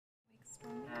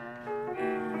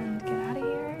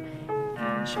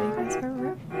gonna show you guys her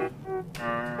room.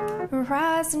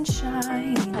 Rise and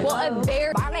shine. Well, a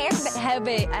very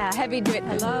heavy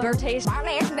rotation.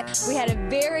 We had a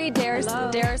very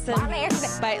Darrison,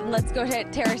 but let's go to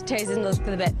Terrace and look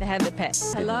for the head of the pit.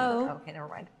 Hello. Okay, never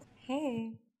mind.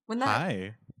 Hey.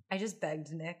 Hi. I just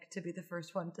begged Nick to be the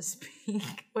first one to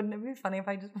speak. Wouldn't it be funny if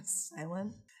I just was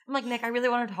silent? I'm like, Nick, I really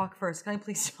want to talk first. Can I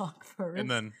please talk first? And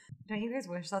then... Don't you guys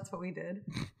wish that's what we did?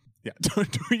 Yeah,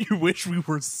 don't you wish we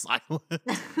were silent?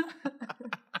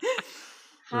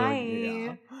 Hi.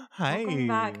 Yeah. Hi. Welcome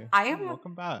back.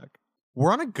 Welcome back.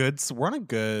 We're on a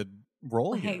good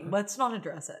roll here. Hey, let's not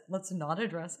address it.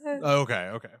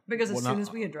 Okay. Because as soon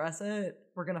as we address it,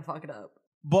 we're gonna fuck it up.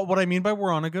 But what I mean by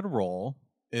we're on a good roll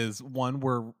is, one,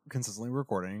 we're consistently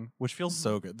recording, which feels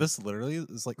so good. This literally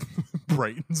is like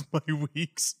brightens my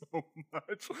week so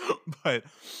much.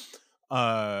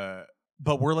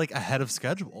 But we're like ahead of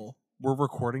schedule. We're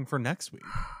recording for next week.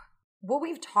 What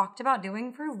we've talked about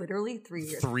doing for literally 3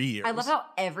 years. 3 years. I love how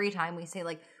every time we say,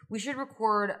 like, we should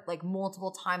record, like,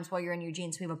 multiple times while you're in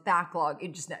Eugene so we have a backlog.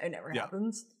 It never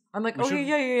happens. I'm like,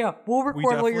 yeah. We'll record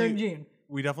while you're in Eugene.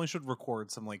 We definitely should record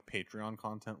some, like, Patreon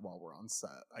content while we're on set.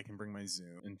 I can bring my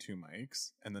Zoom and 2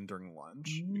 mics, and then during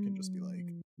lunch, we can just be like,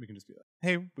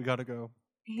 hey, we gotta go.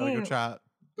 Gotta go chat.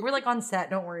 We're, like, on set.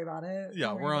 Don't worry about it.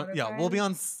 Yeah, we'll be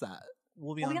on set.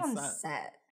 We'll be on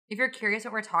set. If you're curious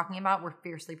what we're talking about, we're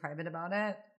fiercely private about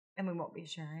it, and we won't be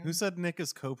sharing. Who said Nick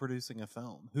is co-producing a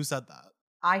film? Who said that?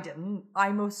 I didn't. I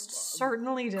most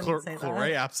certainly didn't say that.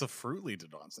 Chloe absolutely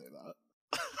did not say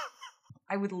that.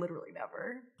 I would literally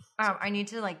never. I need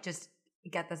to, like, just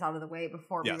get this out of the way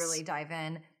before we really dive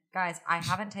in. Guys, I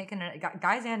haven't taken it.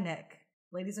 Guys and Nick.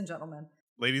 Ladies and gentlemen.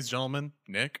 Ladies, gentlemen,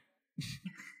 Nick.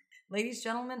 Ladies,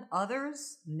 gentlemen,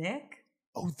 others, Nick.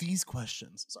 Oh, these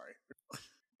questions. Sorry.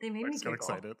 They made me giggle.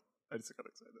 I just got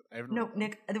excited.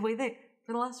 Nick, the way that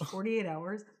for the last 48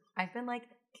 hours, I've been, like,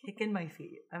 kicking my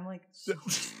feet. I'm like,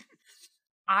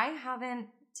 I haven't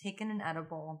taken an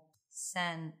edible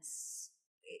since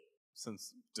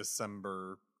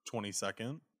December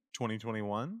 22nd,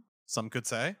 2021. Some could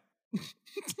say.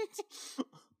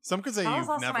 Some could say that was you've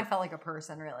last never. time I felt like a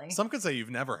person, really. Some could say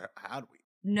you've never had weed.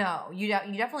 No, you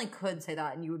definitely could say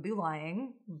that, and you would be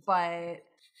lying. But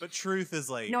truth is,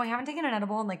 like, no, I haven't taken an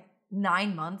edible in like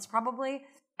 9 months, probably.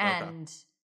 And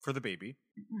for the baby,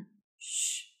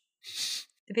 shh,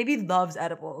 the baby loves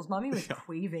edibles. Mommy was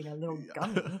craving a little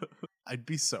gummy. I'd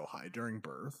be so high during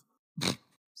birth.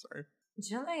 Sorry. Do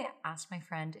you know that I asked my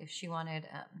friend if she wanted?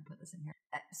 Put this in here.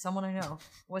 Someone I know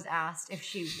was asked if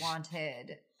she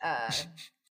wanted.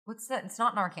 What's that? It's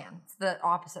not Narcan. It's the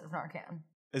opposite of Narcan.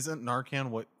 Isn't Narcan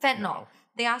what? Fentanyl. No.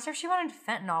 They asked her if she wanted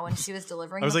fentanyl when she was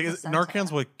delivering. I was like, placenta.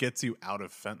 Narcan's what gets you out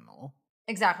of fentanyl.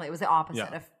 Exactly. It was the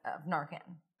opposite of Narcan.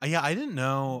 Yeah, I didn't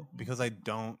know because I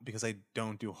don't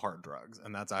do hard drugs,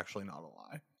 and that's actually not a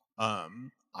lie.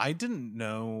 I didn't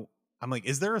know. I'm like,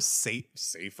 is there a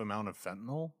safe amount of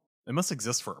fentanyl? It must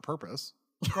exist for a purpose.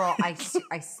 Girl, I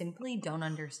simply don't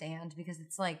understand, because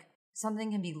it's like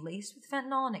something can be laced with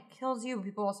fentanyl and it kills you.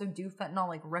 People also do fentanyl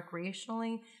like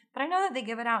recreationally, but I know that they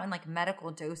give it out in like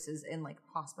medical doses in like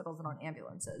hospitals and on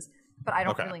ambulances. But I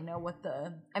don't really know what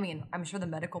I'm sure the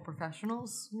medical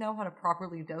professionals know how to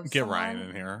properly dose. Get someone. Ryan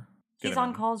in here. He's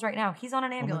on calls right now. He's on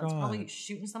an ambulance, probably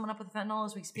shooting someone up with fentanyl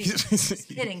as we speak. Just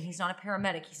kidding. He's not a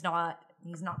paramedic. He's not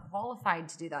qualified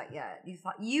to out yet.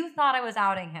 You thought I was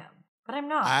outing him, but I'm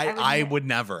not. I would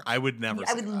never. I would never.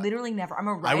 I would literally never. I'm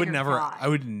a writer. I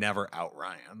would never out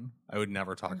Ryan. I would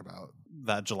never talk about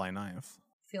that July 9th.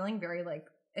 Feeling very like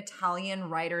Italian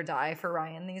ride or die for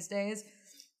Ryan these days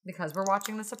because we're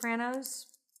watching The Sopranos.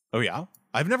 Oh yeah,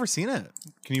 I've never seen it.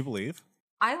 Can you believe?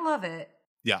 I love it.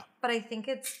 Yeah, but I think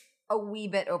it's a wee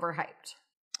bit overhyped.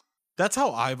 That's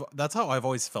how I've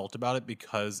always felt about it,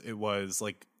 because it was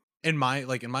like in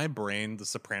my brain, The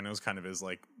Sopranos kind of is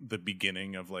like the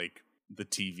beginning of like the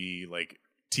TV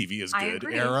is good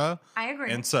era. I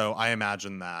agree. And so I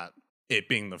imagine that it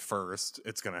being the first,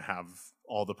 it's going to have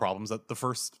all the problems that the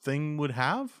first thing would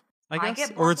have, I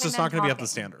guess. Or it's just not going to be up to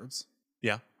standards.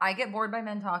 Yeah. I get bored by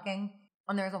men talking,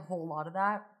 and there's a whole lot of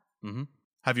that. Mm-hmm.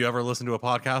 Have you ever listened to a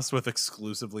podcast with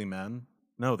exclusively men?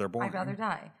 No, they're boring. I'd rather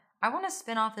die. I want a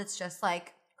spinoff that's just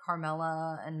like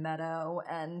Carmela and Meadow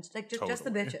and like just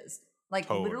the bitches. Like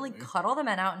literally cut all the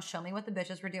men out and show me what the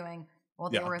bitches were doing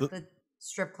while they were at the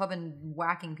strip club and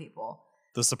whacking people.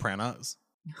 The Sopranos.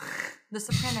 The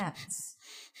Sopranettes.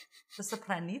 The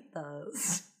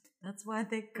Sopranitas. That's why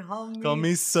they call me. Call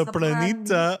me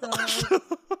Sopranita.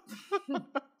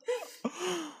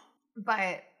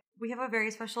 But we have a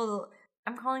very special.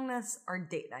 I'm calling this our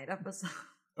date night episode.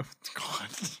 Oh, God.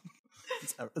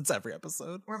 It's every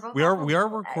episode. We're both We are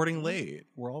awful recording eggy. late.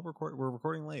 We're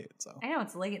recording late. So I know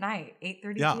it's late at night,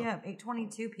 8:30 Yeah. p.m.,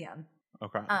 8:22 p.m.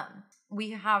 okay.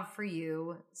 We have for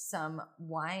you some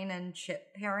wine and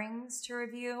chip pairings to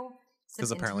review.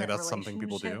 Because apparently that's something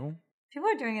people do. People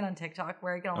are doing it on TikTok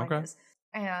where I get all my Okay. news.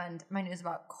 And my news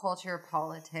about culture,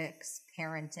 politics,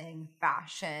 parenting,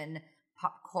 fashion,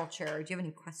 pop culture. Do you have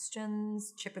any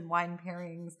questions? Chip and wine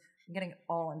pairings. I'm getting it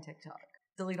all on TikTok.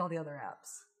 Delete all the other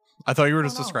apps. I thought you were Oh,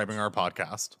 just no. describing our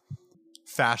podcast.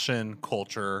 Fashion,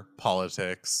 culture,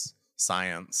 politics,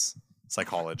 science,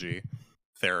 psychology,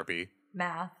 therapy.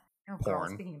 Math. Oh, girl,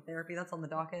 Porn. speaking of therapy, that's on the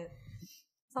docket.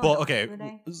 It's on the Well, docket okay. for the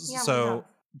day. Yeah, what So else?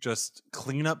 just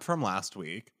clean up from last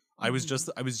week. I was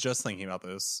Mm-hmm. just thinking about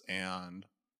this, and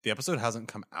the episode hasn't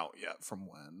come out yet from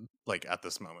when, like at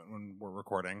this moment when we're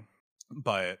recording.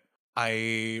 But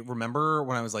I remember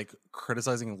when I was like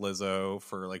criticizing Lizzo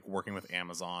for like working with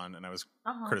Amazon, and I was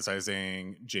Uh-huh.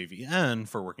 criticizing JVN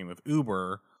for working with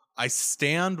Uber. I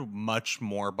stand much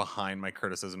more behind my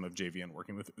criticism of JVN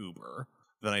working with Uber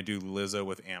than I do Lizzo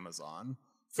with Amazon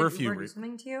for Did a few Uber do reasons.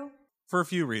 something to you? For a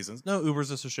few reasons. No, Uber's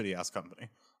just a shitty ass company.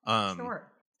 Sure.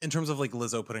 In terms of like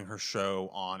Lizzo putting her show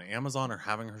on Amazon or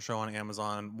having her show on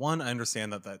Amazon, one, I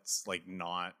understand that that's like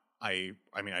not. I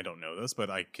mean, I don't know this, but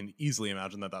I can easily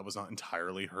imagine that that was not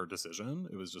entirely her decision.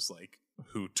 It was just like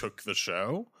who took the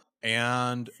show.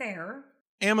 And Fair.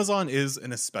 Amazon is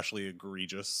an especially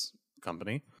egregious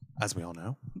company, as we all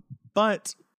know.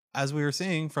 But as we were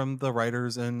seeing from the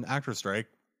writers and actors strike,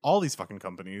 all these fucking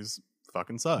companies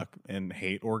fucking suck and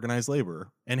hate organized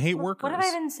labor and hate workers. What have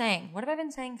I been saying? What have I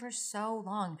been saying for so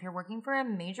long? If you're working for a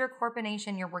major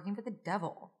corporation, you're working for the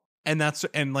devil. And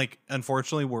like,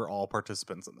 unfortunately, we're all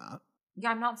participants in that.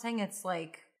 Yeah, I'm not saying it's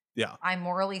like Yeah. I'm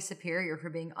morally superior for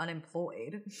being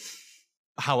unemployed.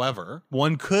 However,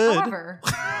 one could However,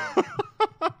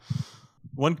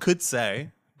 one could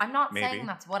say, I'm not Maybe. saying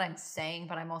that's what I'm saying,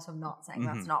 but I'm also not saying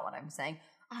that's Mhm. not what I'm saying.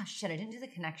 Ah, shit, I didn't do the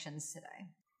connections today.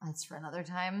 That's for another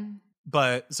time.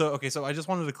 but so I just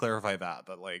wanted to clarify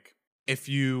that like if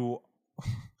you,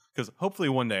 because hopefully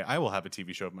one day I will have a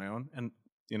TV show of my own, and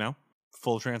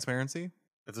full transparency,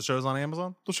 if the show's on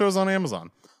Amazon, the show's on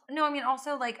Amazon. No, I mean,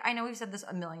 also, like, I know we've said this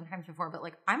a million times before, but,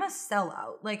 like, I'm a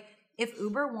sellout. Like, if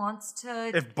Uber wants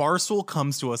to, If Barstool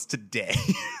comes to us today,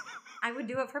 I would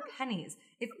do it for pennies.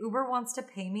 If Uber wants to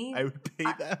pay me, I would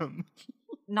pay them.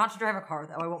 not to drive a car,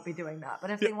 though, I won't be doing that. But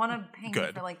if they want to pay me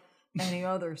Good. for, like, any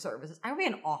other services, I would be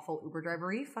an awful Uber driver.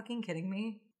 Are you fucking kidding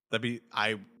me? That'd be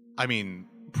I mean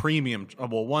premium.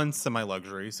 Well, one,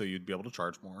 semi-luxury, so you'd be able to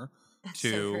charge more. That's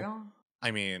Two, so true.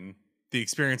 I mean, the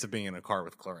experience of being in a car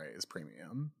with Claret is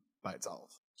premium by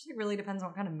itself. It really depends on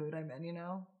what kind of mood I'm in, you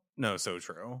know? No, so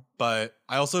true. But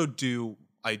I also do.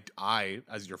 I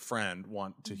as your friend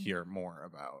want to hear more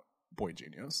about Boy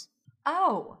Genius.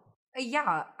 Oh,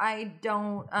 yeah. I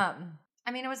don't. I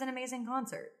mean, it was an amazing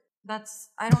concert. I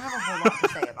don't have a whole lot to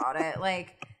say about it.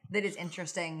 Like, that is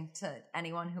interesting to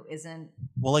anyone who isn't.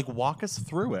 Well, like walk us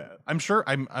through it. I'm sure.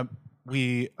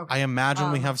 Okay. I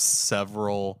imagine we have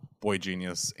several Boy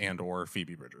Genius and or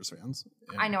Phoebe Bridgers fans.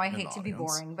 I know I in hate the to be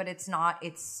audience. boring, but it's not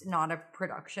a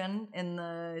production in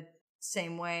the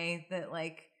same way that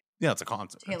like Yeah, it's a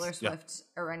concert. Taylor Yeah. Swift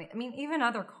or any. I mean, even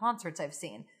other concerts I've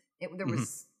seen, there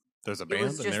was There's a it band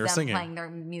was and just they're them singing. playing their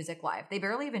music live. They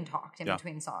barely even talked in Yeah.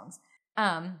 between songs.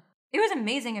 It was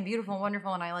amazing and beautiful and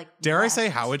wonderful, and I like. Dare I say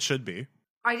wept. how it should be?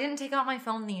 I didn't take out my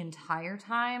phone the entire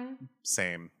time.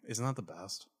 Same. Isn't that the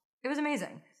best? It was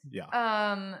amazing. Yeah.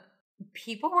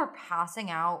 People were passing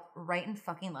out right and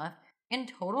fucking left. In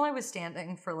total, I was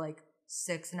standing for like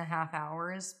 6.5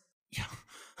 hours. Yeah.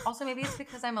 Also, maybe it's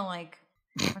because I'm much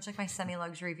like my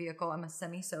semi-luxury vehicle, I'm a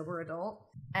semi-sober adult.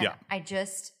 And Yeah.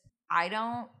 I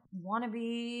don't want to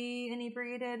be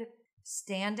inebriated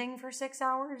standing for 6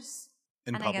 hours.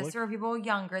 In and public? I guess there are people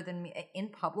younger than me in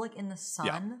public, in the sun,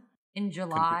 Yeah. in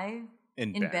July,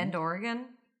 in in Bend,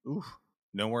 Oregon. Oof.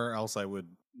 Nowhere else I would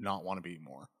not want to be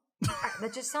more.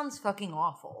 That just sounds fucking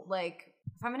awful. Like,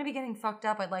 if I'm going to be getting fucked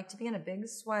up, I'd like to be in a big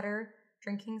sweater,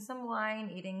 drinking some wine,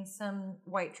 eating some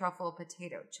white truffle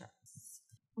potato chips.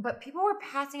 But people were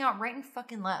passing out right and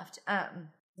fucking left.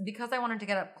 Because I wanted to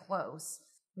get up close,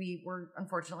 we were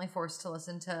unfortunately forced to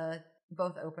listen to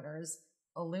both openers.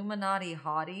 Illuminati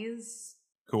Hotties.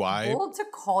 Who I Bold to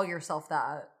call yourself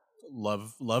that.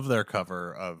 love their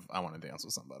cover of I Want to Dance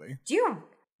with Somebody.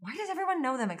 Why does everyone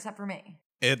know them except for me?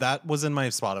 That was in my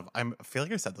Spotify. I feel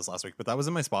like I said this last week, but that was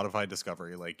in my Spotify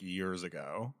discovery like years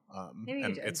ago. Maybe you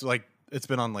and did. it's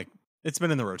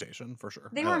been in the rotation for sure.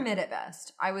 They were mid at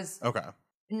best. I was Okay.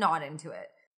 not into it.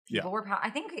 people were I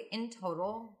think in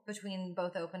total between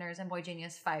both openers and Boy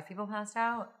Genius 5 people passed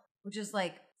out, which is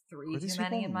like 3 too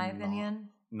many in my opinion.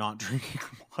 Not drinking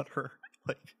water.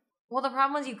 Like, well, the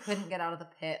problem was you couldn't get out of the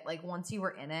pit. Like once you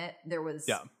were in it, there was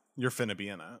you're finna be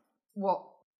in it.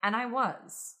 Well, and I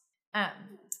was.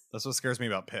 That's what scares me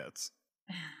about pits.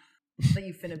 That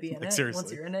you finna be in it. Seriously.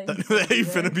 Once you're in it, that you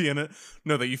finna be in it.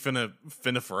 No, that you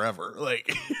finna forever.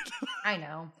 Like I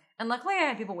know. And luckily I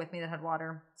had people with me that had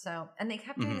water. So, and they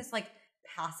kept doing this like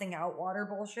passing out water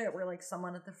bullshit where like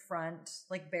someone at the front,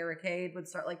 like barricade would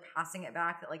start like passing it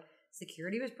back that like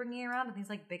security was bringing around in these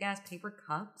like big ass paper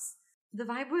cups. The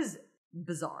vibe was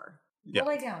bizarre. Go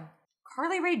lay down.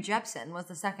 Carly Rae Jepsen was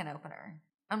the second opener.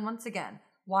 And once again,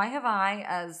 why have I,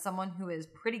 as someone who is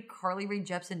pretty Carly Rae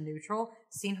Jepsen neutral,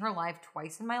 seen her live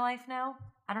twice in my life now?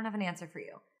 I don't have an answer for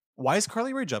you. Why is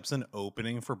Carly Rae Jepsen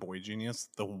opening for Boy Genius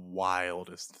the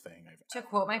wildest thing I've ever To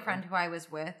quote my friend who I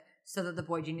was with, so that the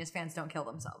Boy Genius fans don't kill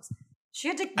themselves. She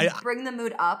had to bring the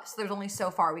mood up, so there's only so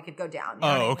far we could go down. You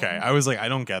know okay. I was like, I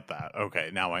don't get that. Okay,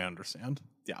 now I understand.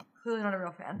 Yeah. Clearly not a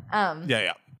real fan.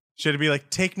 Yeah. She had to be like,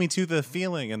 take me to the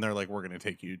feeling, and they're like, we're gonna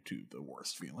take you to the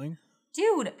worst feeling.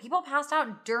 Dude, people passed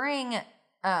out during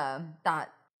that.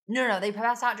 No, they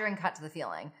passed out during Cut to the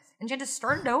Feeling. And she had to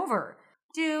start it over.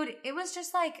 Dude, it was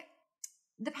just like,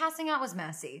 the passing out was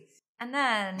messy. And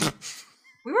then,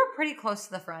 we were pretty close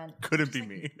to the front. Couldn't be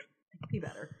me. It could be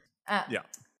better. Yeah.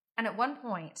 And at one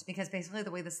point, because basically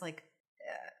the way this like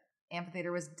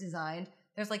amphitheater was designed,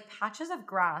 there's like patches of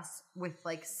grass with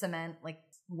like cement, like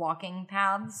walking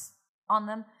paths on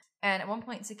them. And at one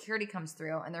point, security comes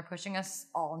through and they're pushing us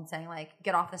all and saying like,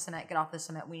 get off the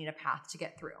cement, we need a path to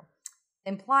get through.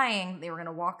 Implying they were going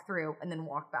to walk through and then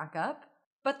walk back up.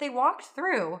 But they walked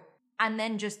through and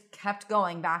then just kept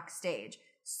going backstage.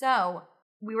 So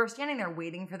we were standing there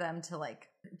waiting for them to like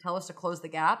tell us to close the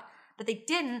gap, but they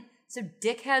didn't. So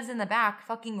dickheads in the back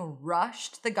fucking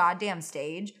rushed the goddamn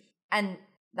stage. And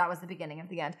that was the beginning of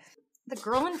the end. The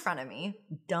girl in front of me,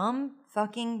 dumb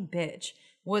fucking bitch,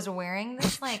 was wearing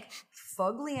this like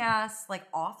fugly ass, like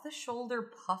off the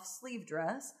shoulder puff sleeve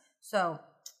dress. So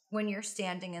when you're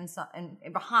standing in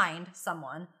behind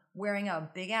someone wearing a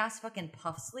big ass fucking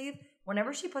puff sleeve,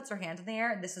 whenever she puts her hand in the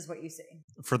air, this is what you see.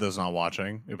 For those not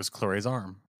watching, it was Chloe's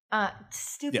arm.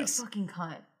 Stupid fucking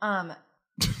cunt.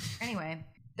 Anyway,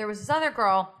 there was this other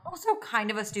girl, also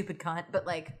kind of a stupid cunt, but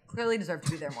like clearly deserved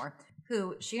to be there more,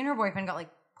 who she and her boyfriend got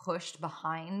like pushed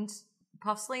behind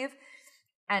puff sleeve.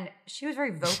 And she was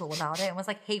very vocal about it and was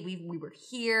like, hey, we were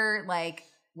here, like,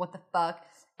 what the fuck?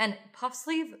 And puff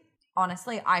sleeve,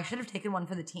 honestly, I should have taken one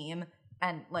for the team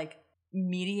and like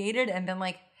mediated and been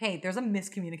like, hey, there's a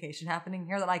miscommunication happening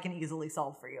here that I can easily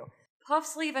solve for you. Puff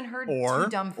sleeve and her two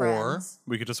dumb friends.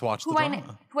 Or we could just watch the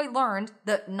drama. Who I learned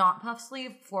the not puff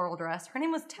sleeve floral dress. Her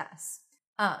name was Tess.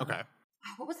 Okay.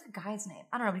 What was the guy's name?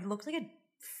 I don't know, but he looked like a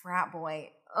frat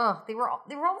boy. Ugh, they were all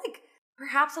like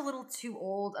perhaps a little too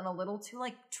old and a little too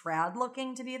like trad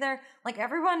looking to be there. Like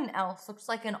everyone else looks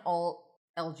like an alt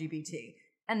LGBT,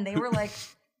 and they were like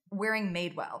wearing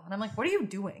Madewell, and I'm like, what are you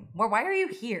doing? Why are you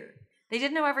here? They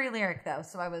did know every lyric though,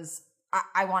 so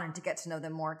I wanted to get to know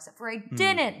them more, except for I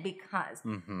didn't because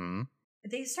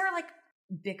they started like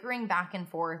bickering back and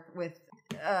forth with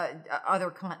other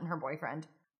cunt and her boyfriend,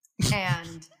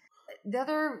 and the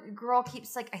other girl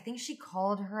keeps like, I think she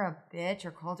called her a bitch or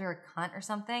called her a cunt or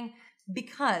something,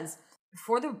 because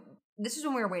this is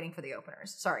when we were waiting for the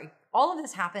openers. Sorry. All of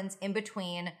this happens in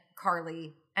between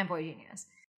Carly and Boy Genius.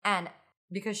 And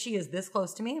because she is this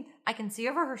close to me, I can see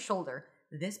over her shoulder,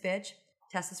 this bitch,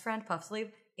 Tessa's friend, Puff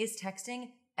Sleeve, is texting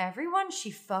everyone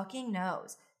she fucking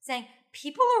knows, saying,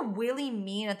 people are really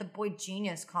mean at the Boy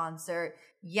Genius concert.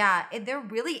 Yeah, they're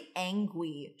really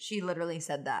angry. She literally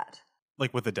said that.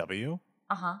 Like with a W?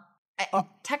 Uh-huh.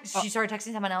 She started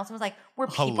texting someone else and was like, were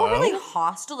people really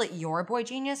hostile at your Boy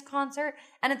Genius concert?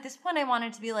 And at this point, I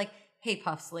wanted to be like, hey,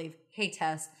 Puff Sleeve, hey,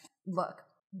 Tess, look,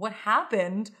 what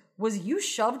happened was you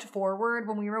shoved forward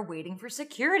when we were waiting for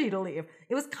security to leave.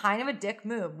 It was kind of a dick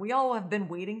move. We all have been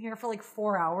waiting here for like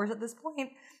 4 hours at this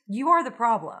point. You are the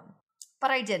problem.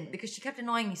 But I didn't, because she kept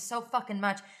annoying me so fucking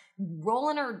much,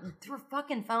 rolling her through her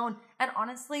fucking phone. And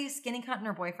honestly, Skinny Cunt and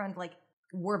her boyfriend, like,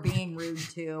 were being rude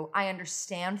too. I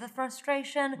understand the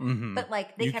frustration, but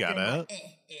like they kept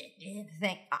doing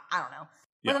thing. I don't know.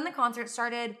 But then the concert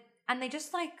started, and they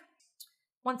just like,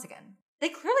 once again, they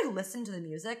clearly listen to the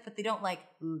music, but they don't like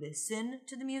listen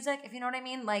to the music, if you know what I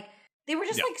mean. Like they were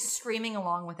just like screaming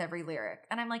along with every lyric,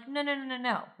 and I'm like,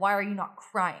 no. Why are you not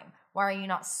crying? Why are you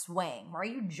not swaying? Why are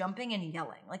you jumping and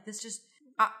yelling? Like this just,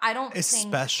 I don't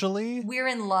think We're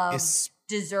in Love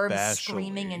deserves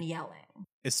screaming and yelling.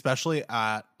 especially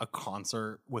at a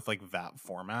concert with like that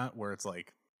format where it's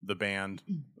like the band,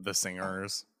 the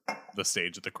singers, the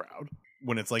stage, the crowd.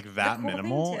 When it's like that cool thing,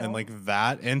 minimal too- and like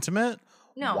that intimate,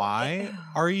 No, why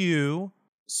are you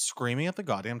screaming at the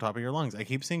goddamn top of your lungs? I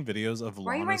keep seeing videos of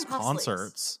Why are you Lana's wearing puff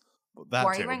concerts. Why That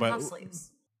are you too, wearing but puff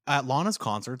sleeves? at Lana's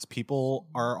concerts, people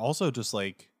are also just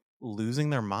like losing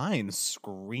their minds,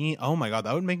 scream. Oh my god,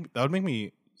 that would make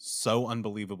me so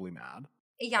unbelievably mad.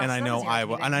 Yeah, And so I that know was I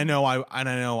irritating. and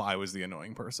I know I was the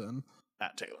annoying person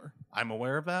at Taylor. I'm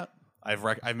aware of that.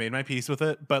 I've made my peace with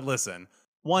it. But listen,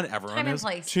 one, everyone Time and is.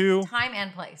 place. Two, Time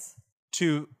and place.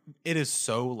 it is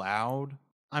so loud.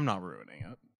 I'm not ruining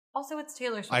it. Also, it's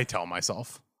Taylor Swift. I tell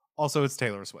myself. Also, it's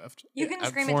Taylor Swift. You can At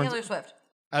scream Florence- at Taylor Swift.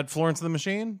 At Florence and the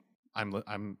Machine. I'm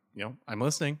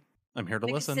listening. I'm here to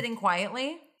Like listen. sitting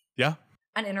quietly Yeah.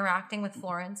 and interacting with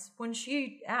Florence when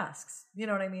she asks. You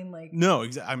know what I mean? Like, No,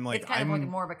 I'm like it's kind of like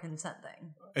more of a consent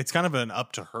thing. it's kind of an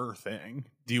up to her thing.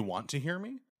 Do you want to hear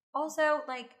me? Also,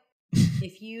 like,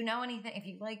 if you know anything, if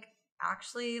you like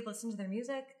actually listen to their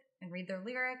music and read their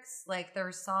lyrics, like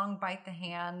their song "Bite the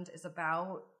Hand" is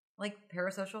about like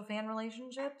parasocial fan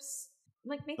relationships.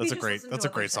 Like, maybe That's a just great listen to that's a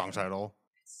what they're great song saying. title.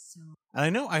 So And I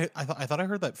know I thought I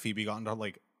heard that Phoebe got into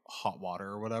like hot water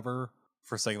or whatever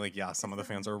for saying like, yeah, some of the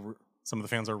fans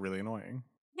are really annoying.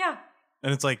 yeah.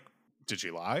 And it's like, did she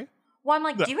lie? Well, I'm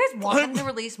like, The- do you guys want them to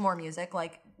release more music?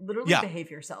 Like, literally Yeah. behave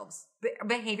yourselves.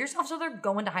 Behave yourselves so they're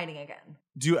going to hiding again.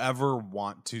 Do you ever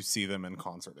want to see them in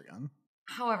concert again?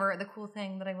 However, the cool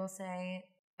thing that I will say,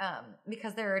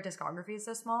 because their discography is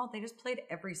so small, they just played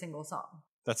every single song.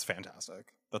 That's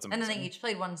fantastic. That's And amazing. then they each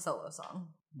played one solo song.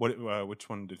 Which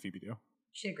one did Phoebe do?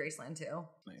 She did Graceland too.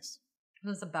 Nice. It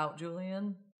was about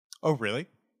Julian. Oh, really?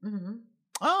 Mm-hmm.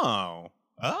 Oh.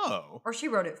 Or she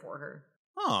wrote it for her.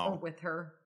 Or Oh. with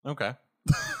her. Okay.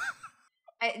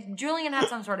 Julian had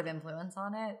some sort of influence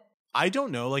on it. I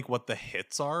don't know like what the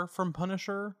hits are from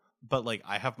Punisher, but like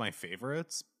I have my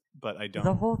favorites, but I don't.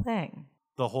 whole thing.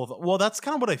 The whole well, that's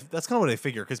kind of what I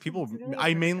figure because people It's a really I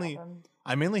good mainly album.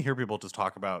 I mainly hear people just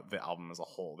talk about the album as a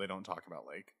whole. They don't talk about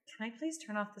like Can I please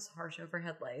turn off this harsh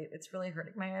overhead light? It's really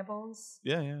hurting my eyeballs.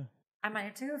 yeah. I might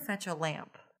have to go fetch a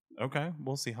lamp. Okay,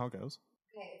 we'll see how it goes.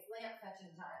 Okay, it's lamp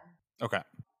fetching time. Okay.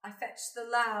 I fetched the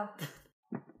lamp.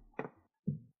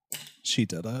 She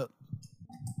did it. That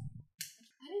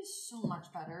is so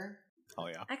much better. Oh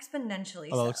yeah. Exponentially.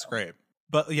 Oh, that looks great.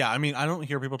 But yeah, I mean, I don't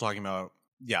hear people talking about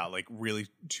like really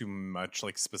too much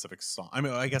like specific song. I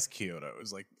mean, I guess Kyoto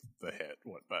is like the hit.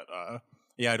 But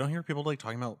yeah, I don't hear people like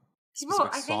talking about People,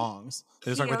 specific I think songs.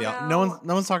 They just talk about the album. Kyoto-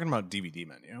 No one's talking about DVD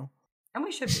menu. And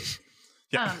we should be.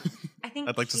 Yeah. I think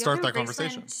I'd like to start that Kyoto,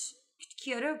 conversation.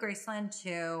 Kyoto, Graceland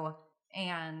 2,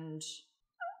 and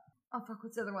oh fuck,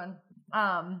 what's the other one?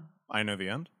 I Know the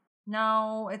End.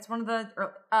 No, it's one of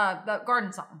the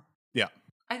Garden Song. Yeah.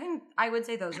 I think I would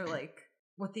say those are like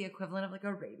what the equivalent of like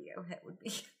a radio hit would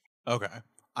be. Okay.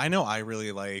 I know I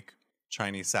really like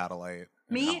Chinese Satellite.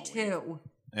 and Me Halloween. too.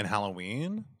 And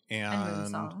Halloween. And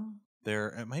And Moonsong.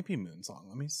 it might be Moonsong.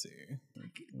 Let me see.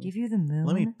 Give you the moon.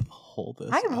 Let me pull this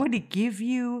I up. would give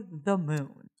you the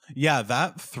moon. Yeah,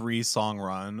 that 3-song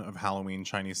run of Halloween,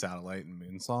 Chinese Satellite, and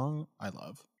Moonsong, I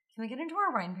love. Can we get into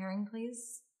our wine pairing,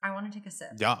 please? I want to take a sip.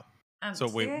 Yeah. So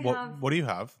today wait, I what do you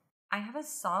have? I have a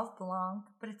Sauv Blanc,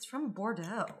 but it's from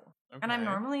Bordeaux. And I'm Okay.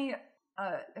 normally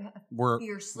We're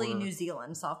fiercely New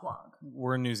Zealand Sauv Blanc.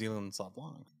 We're New Zealand Sauv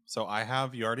Blanc. So I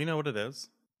have. You already know what it is.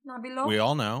 Not below. We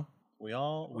all know. We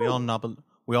all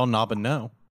knob and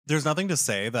know. There's nothing to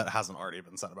say that hasn't already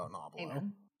been said about Nobilo.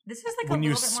 Amen. This is like When a you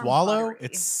little bit more swallow, buttery.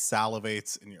 it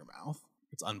salivates in your mouth.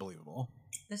 It's unbelievable.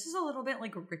 This is a little bit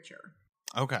like richer.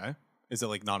 Okay. Is it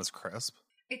like not as crisp?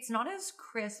 It's not as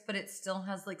crisp, but it still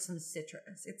has like some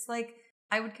citrus. It's like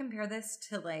I would compare this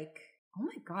to like, oh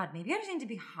my god, maybe I just need to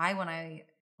be high when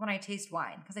I taste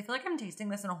wine because I feel like I'm tasting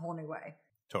this in a whole new way.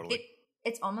 Totally.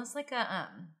 It's almost like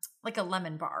a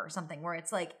lemon bar or something where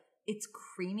it's like it's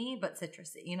creamy but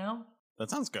citrusy, you know? That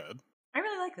sounds good. I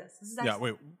really like this. This is Yeah,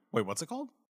 actually, wait, what's it called?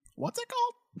 What's it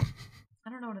called? I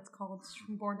don't know what it's called. It's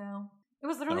from Bordeaux. It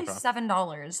was literally Okay.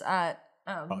 $7 at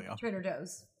yeah. Trader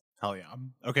Joe's. Hell yeah.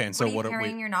 Okay, and so what are you what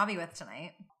pairing your Navi with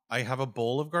tonight? I have a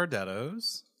bowl of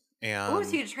Gardettos and Oh,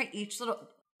 so you try each little.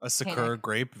 a Sakura Nick.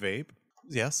 grape vape.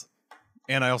 Yes.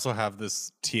 And I also have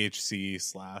this THC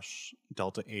 /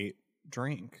 Delta 8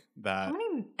 drink that How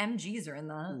many mgs are in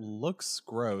that? looks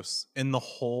gross. In the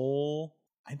whole,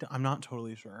 I'm not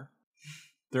totally sure.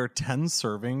 There are 10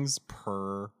 servings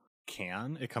per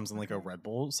can. It comes in like a Okay. Red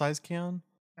Bull size can.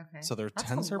 Okay. So there are That's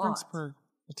 10 a servings lot. per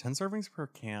 10 servings per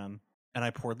can, and I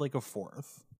poured like a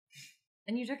fourth.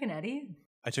 And you took an Eddie?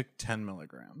 I took 10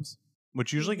 milligrams.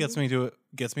 which usually gets me to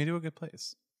a good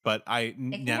place. But now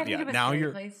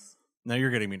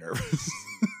you're getting me nervous.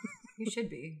 You should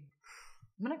be.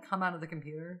 I'm gonna come out of the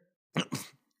computer.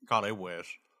 God, I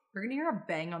wish. We're gonna hear a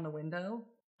bang on the window.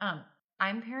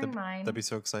 I'm pairing mine. That'd be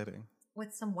so exciting.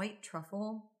 With some white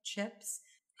truffle chips.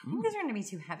 I think these are gonna be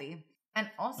too heavy. And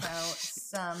also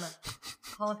some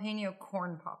jalapeno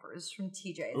corn poppers from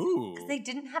TJ's. Ooh. Because they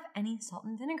didn't have any salt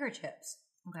and vinegar chips.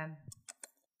 Okay.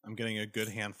 I'm getting a good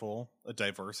handful, a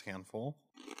diverse handful.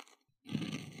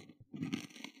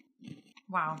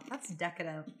 Wow, that's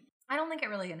decadent. I don't think it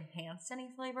really enhanced any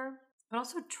flavor. But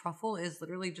also truffle is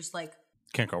literally just like...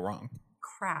 Can't go wrong.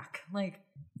 Crack. Like...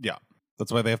 Yeah.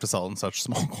 That's why they have to sell in such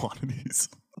small quantities.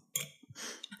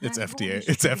 It's FDA.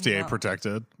 It's FDA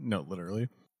protected. No, literally.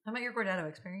 How about your Gordetto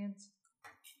experience?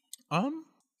 I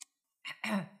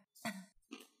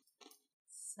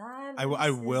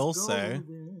will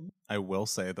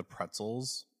say the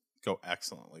pretzels go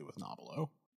excellently with Nobilo.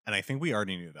 And I think we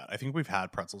already knew that. I think we've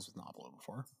had pretzels with Nobilo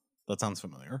before. That sounds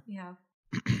familiar. Yeah.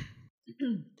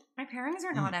 My pairings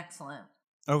are not excellent.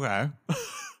 Okay.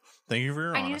 Thank you for your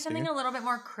honesty. I needed something a little bit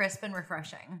more crisp and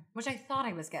refreshing, which I thought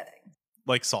I was getting.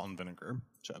 Like salt and vinegar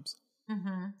chips.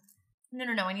 Mm-hmm.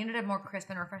 No. I needed a more crisp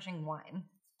and refreshing wine.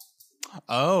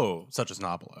 Oh, such as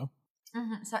Nobilo.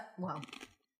 Mm-hmm. So, well,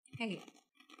 hey,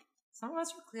 some of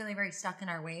us were clearly very stuck in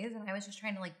our ways, and I was just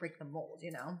trying to, like, break the mold,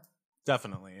 you know?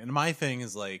 Definitely. And my thing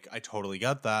is, like, I totally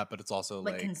get that, but it's also,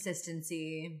 like...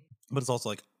 consistency. But it's also,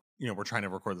 like, you know, we're trying to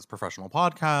record this professional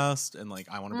podcast, and, like,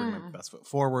 I want to bring my best foot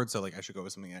forward, so, like, I should go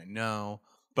with something I know.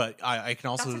 But I can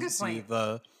also see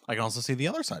the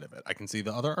other side of it. I can see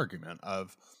the other argument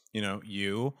of, you know,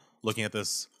 you looking at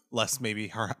this less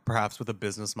maybe perhaps with a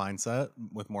business mindset,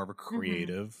 with more of a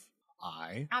creative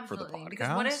eye for the podcast.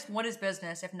 Because what is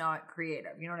business if not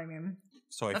creative? You know what I mean?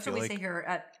 So that's what we say here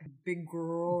at Big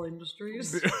Girl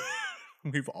Industries.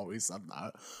 We've always said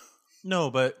that. No,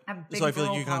 but so I feel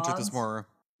like you kind of took this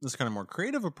kind of more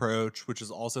creative approach, which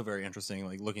is also very interesting,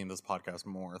 like looking at this podcast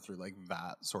more through like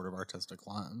that sort of artistic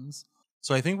lens.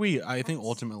 So I think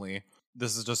ultimately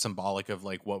this is just symbolic of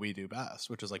like what we do best,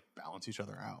 which is like balance each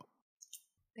other out.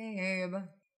 Babe.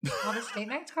 Well, this date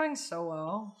night's going so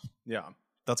well. Yeah.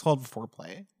 That's called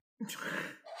foreplay.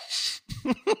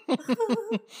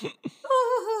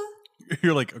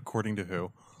 You're like, according to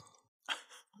who?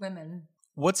 Women.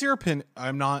 What's your opinion?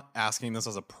 I'm not asking this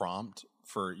as a prompt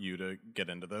for you to get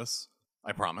into this.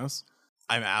 I promise.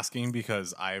 I'm asking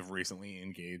because I've recently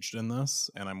engaged in this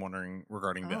and I'm wondering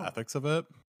regarding the ethics of it.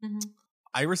 Mm-hmm.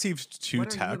 I received two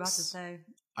texts. What are you about to say?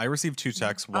 I received two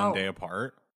texts one day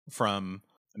apart from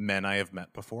men I have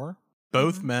met before.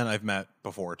 Both men I've met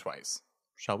before twice,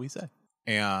 shall we say.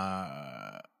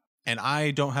 And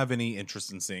I don't have any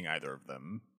interest in seeing either of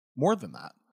them more than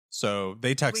that. So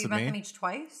they texted me. You met them each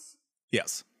twice?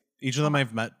 Yes. Each of them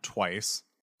I've met twice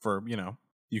for, you know,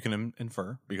 you can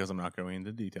infer because I'm not going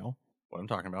into detail what I'm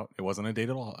talking about. It wasn't a date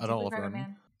at all for me.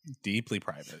 Deeply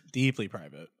private.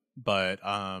 But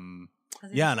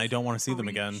yeah, and I don't want to see them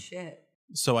again. Shit.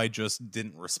 So I just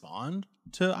didn't respond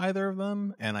to either of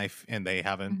them, and they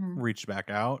haven't reached back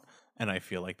out, and I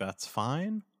feel like that's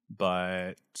fine.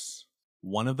 But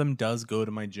one of them does go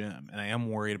to my gym, and I am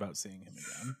worried about seeing him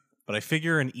again. But I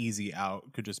figure an easy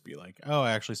out could just be like, oh,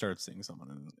 I actually started seeing someone,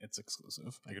 and it's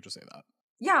exclusive. I could just say that.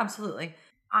 Yeah, absolutely.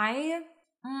 I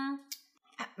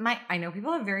know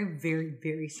people have very, very,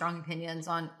 very strong opinions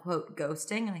on, quote,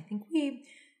 ghosting, and I think we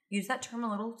use that term a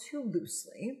little too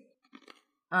loosely.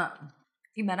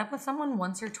 If you met up with someone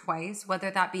once or twice,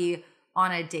 whether that be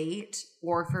on a date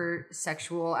or for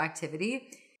sexual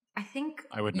activity, I think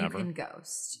you can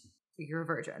ghost. You're a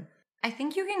virgin. I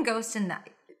think you can ghost in that.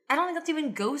 I don't think that's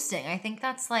even ghosting. I think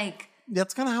that's like...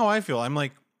 That's kind of how I feel. I'm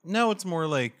like, no, it's more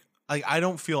like I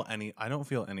don't feel any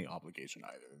obligation to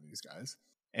either of these guys.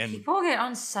 And people get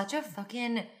on such a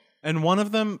fucking... And one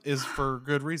of them is for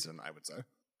good reason, I would say.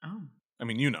 Oh. I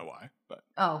mean, you know why, but...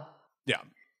 Oh. Yeah.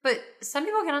 But some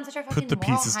people get on such a fucking put the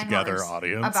pieces together,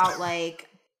 audience. About like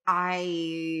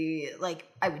I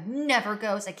would never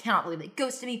ghost. I cannot believe they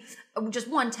ghosted me. Just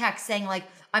one text saying like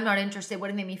I'm not interested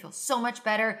would have made me feel so much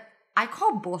better. I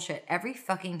call bullshit every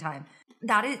fucking time.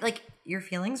 That is like your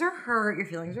feelings are hurt, your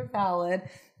feelings are valid,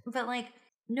 but like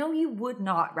no, you would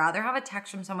not rather have a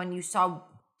text from someone you saw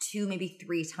 2, maybe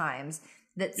 3 times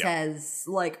that says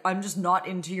like I'm just not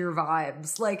into your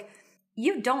vibes. Like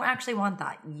you don't actually want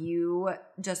that. You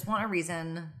just want a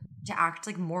reason to act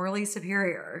like morally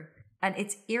superior. And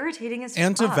it's irritating as fuck.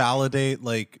 And to validate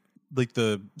like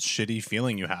the shitty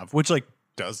feeling you have, which like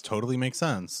does totally make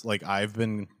sense. Like I've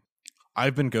been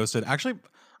ghosted. Actually,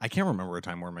 I can't remember a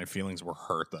time where my feelings were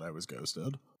hurt that I was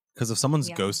ghosted. Because if someone's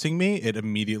Yeah. ghosting me, it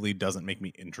immediately doesn't make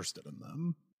me interested in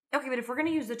them. Okay, but if we're gonna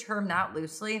use the term that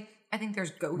loosely, I think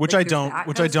there's Which I don't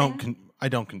ghosting. I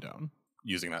don't condone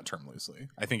using that term loosely.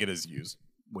 I think it is used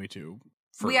way too.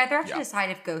 We either have to decide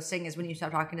if ghosting is when you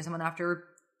stop talking to someone after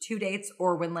 2 dates,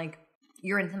 or when like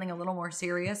you're in something a little more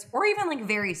serious, or even like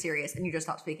very serious and you just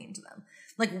stop speaking to them.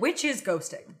 Like, which is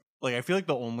ghosting? Like, I feel like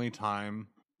the only time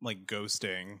like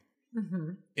ghosting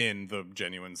Mm-hmm. in the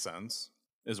genuine sense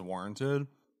is warranted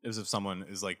is if someone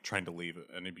is like trying to leave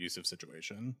an abusive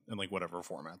situation in like whatever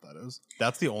format that is.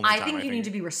 That's the only time I think you need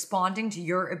to be responding to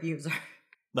your abuser.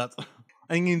 That's I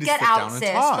think you need to Get sit out, down and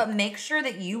sis, talk. but make sure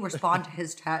that you respond to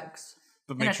his text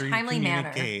But in make a sure timely you manner.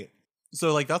 communicate.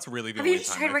 So like that's really the Have only you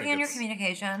just time tried I working think on your it's-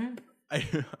 communication?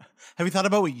 Have you thought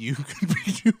about what you could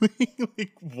be doing?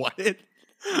 Like what?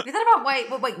 Have you thought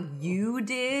about what you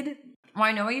did? Well,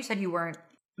 I know you said you weren't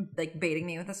like baiting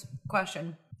me with this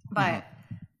question, but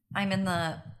I'm in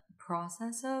the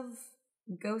process of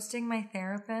ghosting my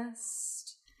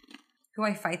therapist, who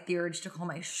I fight the urge to call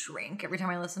my shrink every time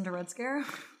I listen to Red Scare.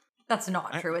 That's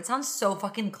not true. It sounds so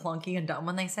fucking clunky and dumb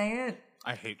when they say it.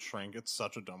 I hate shrink. It's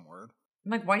such a dumb word.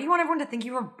 I'm like, why do you want everyone to think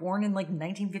you were born in like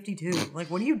 1952? Like,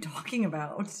 what are you talking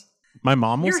about? My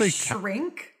mom will You're say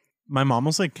shrink? my mom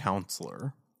will say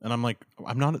counselor, and I'm like,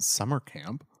 I'm not at summer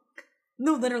camp.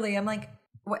 No, literally, I'm like,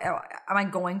 what, am I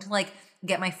going to like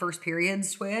get my first period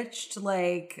switched?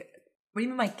 Like, what do you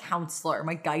mean, my counselor,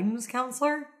 my guidance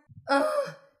counselor? Ugh,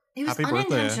 it was Happy birthday.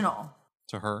 unintentional.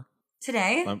 To her.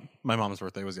 Today? My mom's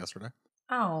birthday was yesterday.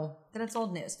 Oh, then it's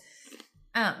old news.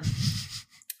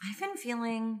 I've been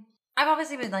feeling. I've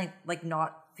obviously been like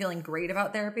not feeling great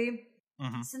about therapy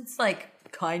since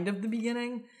like kind of the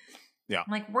beginning. Yeah,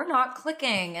 I'm like, we're not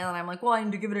clicking, and then I'm like, well, I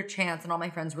need to give it a chance, and all my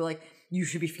friends were like, you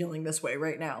should be feeling this way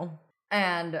right now,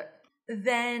 and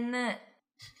then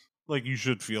like you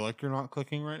should feel like you're not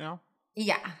clicking right now.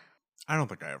 yeah. I don't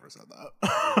think I ever said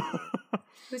that.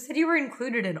 Who said you were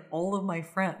included in all of my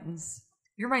friends?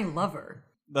 You're my lover.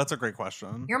 That's a great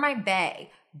question. You're my bae.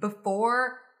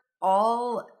 Before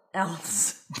all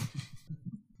else.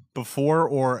 Before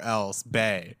or else,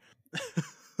 bae.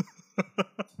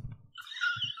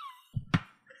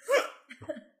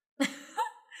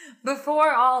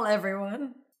 Before all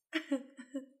everyone.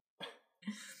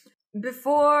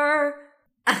 Before.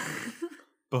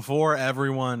 Before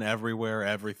everyone, everywhere,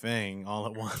 everything, all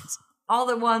at once. All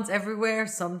at once, everywhere,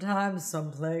 sometimes,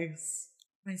 someplace.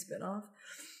 My spinoff.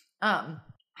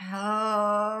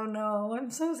 Oh no,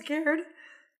 I'm so scared.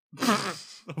 Nick,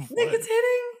 it's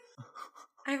hitting.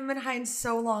 I haven't been high in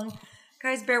so long.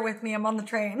 Guys, bear with me. I'm on the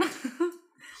train.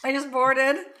 I just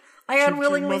boarded. I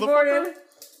unwillingly boarded.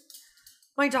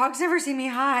 My dog's never seen me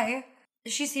high.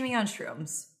 She's seen me on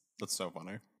shrooms. That's so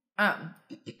funny.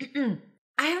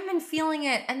 I haven't been feeling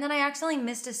it, and then I accidentally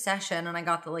missed a session, and I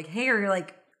got the like, "Hey, you're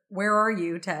like, where are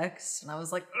you?" text, and I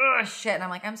was like, "Ugh, shit," and I'm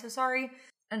like, "I'm so sorry,"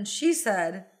 and she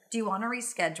said, "Do you want to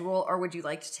reschedule, or would you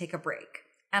like to take a break?"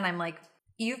 And I'm like,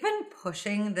 "You've been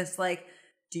pushing this like,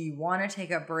 do you want to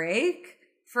take a break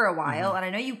for a while?" And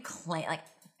I know you claim like,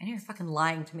 I know you're fucking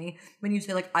lying to me when you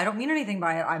say like, "I don't mean anything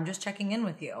by it. I'm just checking in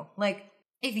with you." Like,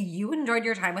 if you enjoyed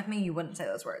your time with me, you wouldn't say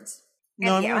those words.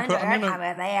 No, if you enjoyed your time with me,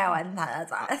 you wouldn't say those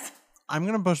words. I'm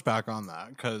gonna push back on that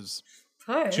because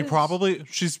Push.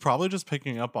 she's probably just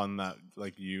picking up on that,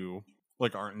 like you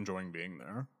like aren't enjoying being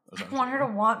there. I want her to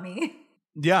want me.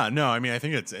 Yeah, no, I mean I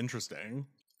think it's interesting,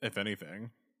 if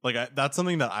anything. Like that's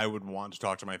something that I would want to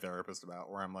talk to my therapist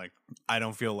about, where I'm like, I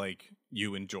don't feel like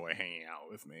you enjoy hanging out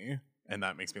with me, and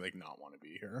that makes me like not want to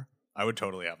be here. I would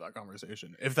totally have that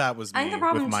conversation if that was I me think the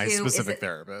problem with my too is specific it-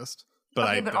 therapist. But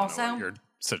Okay, I but don't also- know what your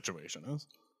situation is.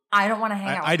 I don't want to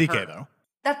hang out with IDK her. though.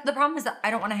 That's the problem, is that I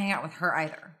don't want to hang out with her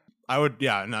either. I would,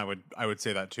 yeah, and I would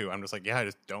say that too. I'm just like, yeah, I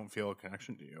just don't feel a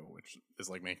connection to you, which is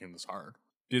like making this hard.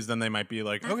 Because then they might be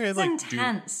like, That's okay, like,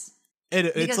 intense.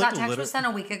 it's Because like that text was sent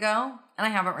a week ago, and I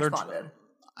haven't Their responded.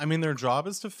 I mean, their job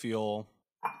is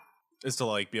to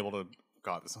like be able to.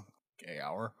 God, this is a gay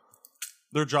hour.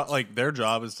 Their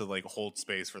job is to like hold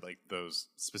space for like those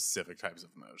specific types of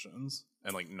emotions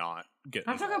and like not get.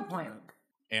 That's a good involved in point.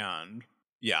 it. And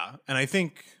yeah, and I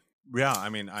think I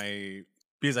mean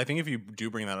because I think if you do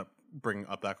bring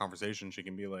up that conversation, she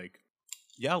can be like,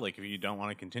 yeah, like if you don't want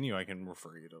to continue, I can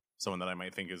refer you to someone that I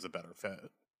might think is a better fit.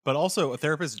 But also,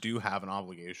 therapists do have an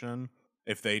obligation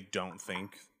if they don't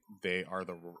think they are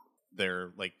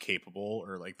they're like capable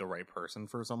or like the right person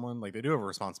for someone. Like they do have a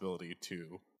responsibility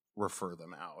to refer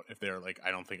them out if they're like,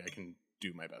 I don't think I can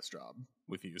do my best job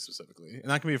with you specifically. And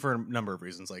that can be for a number of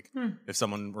reasons. Like if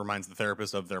someone reminds the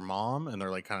therapist of their mom and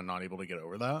they're like kind of not able to get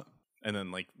over that, and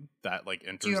then like that like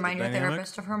enters. Do you remind the your dynamic.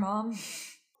 therapist of her mom?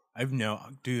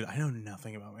 Dude, I know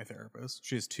nothing about my therapist.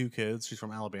 She has 2 kids. She's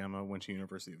from Alabama, went to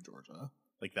University of Georgia.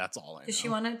 Like, that's all I know. Does she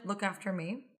want to look after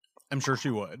me? I'm sure she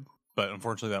would, but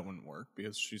unfortunately that wouldn't work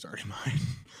because she's already mine.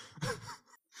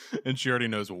 And she already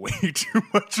knows way too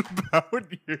much about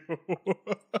you.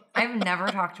 I've never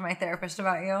talked to my therapist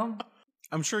about you.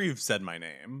 I'm sure you've said my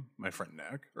name, my friend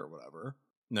Nick, or whatever.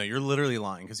 No, you're literally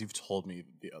lying because you've told me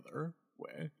the other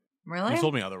way. Really? You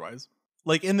told me otherwise.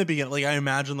 Like, in the beginning, like, I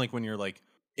imagine, like, when you're, like,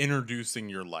 introducing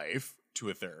your life to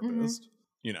a therapist,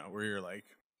 you know, where you're like...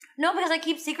 No, because I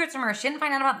keep secrets from her. She didn't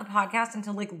find out about the podcast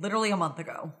until, like, literally a month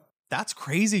ago. That's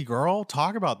crazy, girl.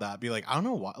 Talk about that. Be like, I don't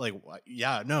know why. Like, what?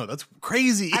 Yeah, no, that's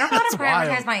crazy. I don't know how to prioritize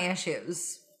wild. my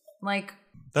issues. Like...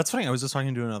 That's funny. I was just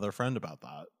talking to another friend about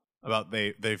that. About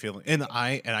they feel... And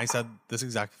I said this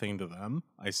exact thing to them.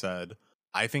 I said,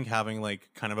 I think having, like,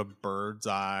 kind of a bird's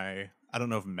eye... I don't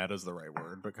know if meta is the right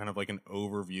word, but kind of like an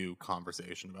overview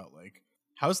conversation about like,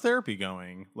 how's therapy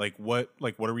going? Like what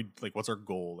are we, like, what's our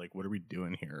goal? Like, what are we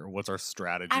doing here? What's our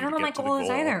strategy? I don't know my goal is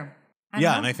either. And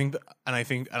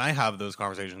I have those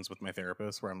conversations with my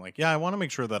therapist where I'm like, yeah, I want to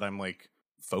make sure that I'm like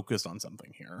focused on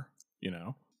something here, you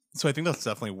know? So I think that's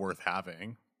definitely worth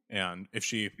having. And if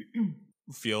she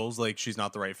feels like she's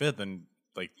not the right fit, then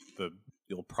like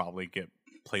you'll probably get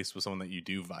placed with someone that you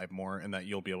do vibe more and that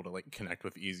you'll be able to like connect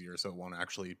with easier, so it won't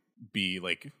actually be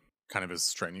like kind of as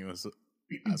strenuous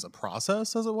as a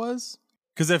process as it was.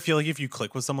 Because I feel like if you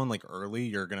click with someone like early,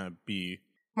 you're gonna be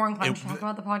more inclined to talk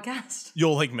about the podcast.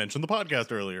 You'll like mention the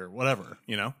podcast earlier, whatever,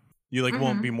 you know? You like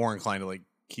won't be more inclined to like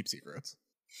keep secrets.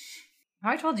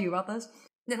 Have I told you about this?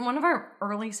 In one of our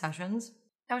early sessions,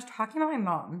 I was talking about my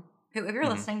mom. Who, if you're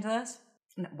listening to this,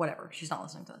 no, whatever, she's not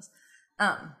listening to this.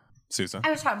 Susan.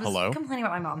 I was complaining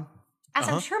about my mom. As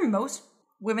I'm sure most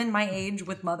women my age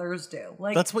with mothers do.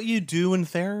 Like, that's what you do in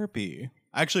therapy.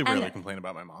 I actually rarely complain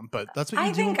about my mom, but that's what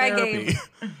you do in therapy.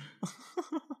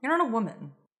 You're not a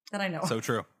woman that I know. So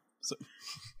true.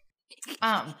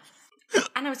 And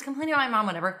I was complaining about my mom,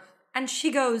 whatever. And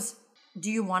she goes, do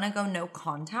you want to go no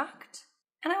contact?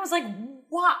 And I was like,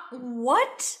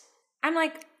 what? I'm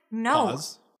like, no.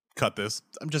 Pause. Cut this.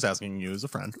 I'm just asking you as a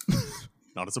friend,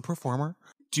 not as a performer.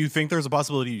 Do you think there's a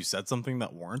possibility you said something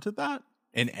that warranted that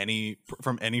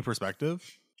from any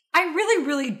perspective? I really,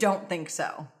 really don't think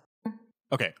so.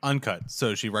 Okay, uncut.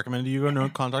 So she recommended you go no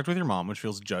contact with your mom, which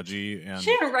feels judgy. And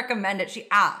she didn't recommend it. She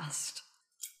asked.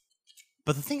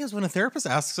 But the thing is, when a therapist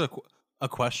asks a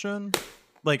question,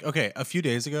 like, okay, a few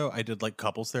days ago, I did like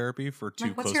couples therapy for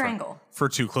two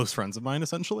close friends of mine,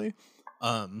 essentially.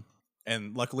 And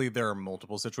luckily, there are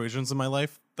multiple situations in my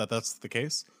life that's the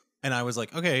case. And I was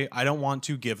like, okay, I don't want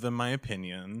to give them my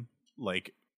opinion,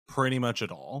 like, pretty much at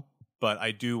all. But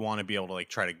I do want to be able to, like,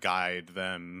 try to guide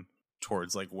them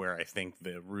towards, like, where I think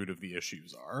the root of the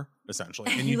issues are,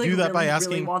 essentially. And you do that by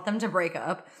asking... You really want them to break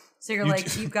up. So you're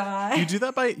like, you guys... You do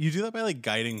that by, like,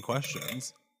 guiding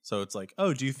questions. So it's like,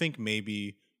 oh, do you think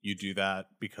maybe you do that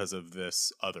because of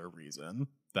this other reason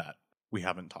that we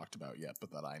haven't talked about yet, but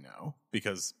that I know?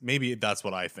 Because maybe that's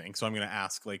what I think. So I'm going to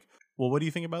ask, like, well, what do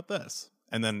you think about this?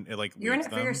 And then it like you're in it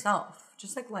for yourself,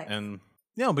 just like life. And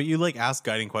yeah, but you like ask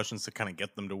guiding questions to kind of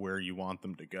get them to where you want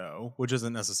them to go, which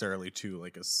isn't necessarily to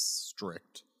like a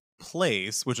strict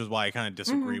place, which is why I kind of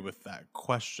disagree with that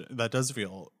question. That does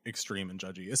feel extreme and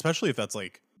judgy, especially if that's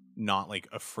like not like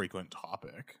a frequent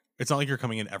topic. It's not like you're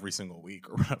coming in every single week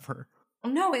or whatever.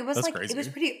 No, it was that's like crazy. It was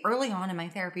pretty early on in my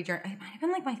therapy journey. It might have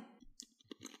been like my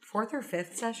 4th or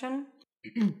 5th session.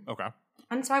 Okay.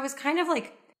 And so I was kind of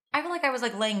like, I feel like I was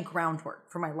like laying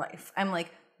groundwork for my life. I'm like,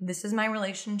 this is my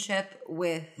relationship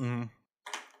with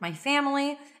my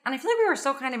family. And I feel like we were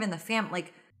still kind of in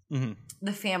the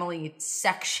the family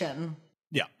section.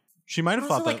 Yeah. She might have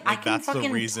thought that like, that's the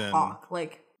reason.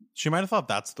 Like, she might have thought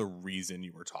that's the reason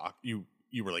you were you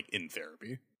were like in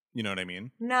therapy. You know what I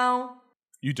mean? No.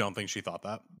 You don't think she thought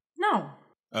that? No.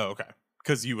 Oh, okay.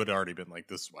 Because you had already been like,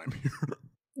 this is why I'm here.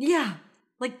 Yeah.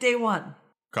 Like day one.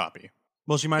 Copy.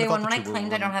 Well, she might have thought when I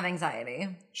claimed I don't have anxiety.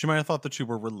 She might have thought the two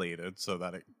were related, so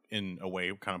that it, in a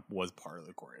way, kind of was part of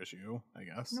the core issue, I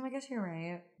guess. No, I guess you're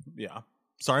right. Yeah.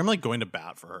 Sorry, I'm like going to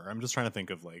bat for her. I'm just trying to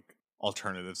think of like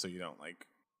alternatives so you don't like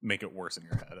make it worse in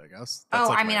your head, I guess. That's,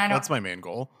 I don't. That's my main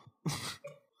goal.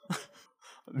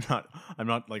 I'm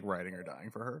not like riding or dying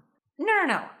for her.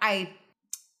 No. I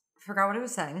forgot what I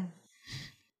was saying.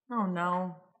 Oh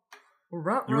no.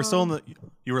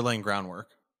 You were laying groundwork.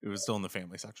 It was still in the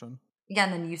family section. Yeah,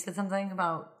 and then you said something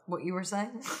about what you were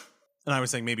saying. And I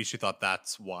was saying maybe she thought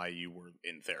that's why you were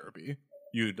in therapy.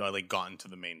 You'd like gotten to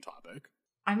the main topic.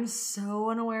 I'm so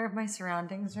unaware of my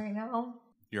surroundings right now.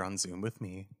 You're on Zoom with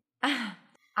me.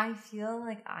 I I feel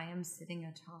like I am sitting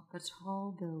atop a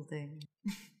tall building,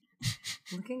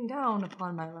 looking down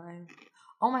upon my life.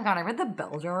 Oh my god, I read The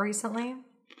Bell Jar recently.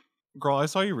 Girl, I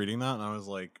saw you reading that and I was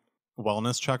like,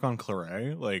 wellness check on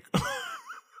Claret? Like,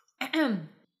 I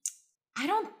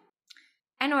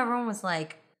know everyone was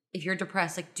like, if you're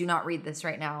depressed, like, do not read this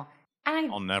right now.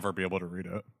 And I'll never be able to read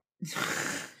it.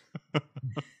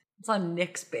 It's on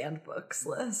Nick's banned books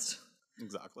list.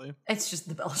 Exactly. It's just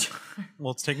The Bell Jar.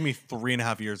 Well, it's taken me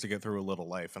 3.5 years to get through A Little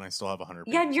Life, and I still have 100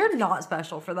 Yeah, pages you're left. not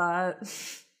special for that.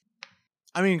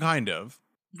 I mean, kind of.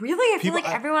 Really? I feel People- like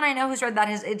everyone I know who's read that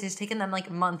it has taken them like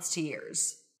months to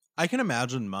years. I can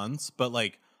imagine months, but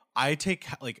like, I take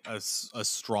like a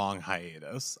strong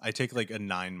hiatus. I take like a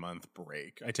 9-month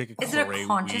break. I take a Is it a Claret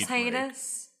conscious weed break.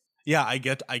 hiatus? Yeah, I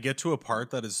get to a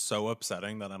part that is so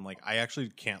upsetting that I'm like, I actually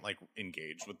can't like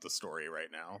engage with the story right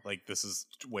now. Like, this is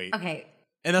wait. Okay.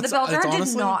 And that's The Bell Jar did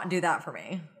honestly, not do that for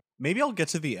me. maybe I'll get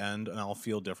to the end and I'll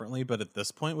feel differently, but at this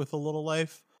point with A Little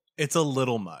Life, it's a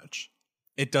little much.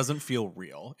 It doesn't feel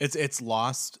real. It's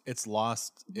lost. Well,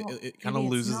 It kind of maybe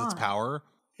it's loses its not. power.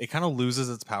 It kind of loses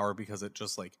its power because it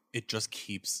just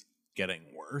keeps getting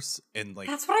worse. And like,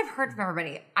 That's what I've heard from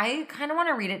everybody. I kind of want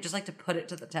to read it just like to put it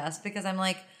to the test because I'm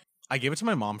like, I gave it to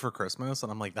my mom for Christmas and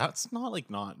I'm like, that's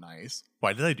not nice.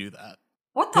 Why did I do that?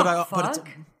 what the fuck?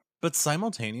 But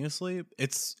simultaneously,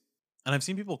 and I've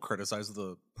seen people criticize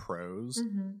the prose,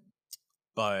 Mhm.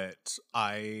 but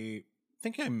I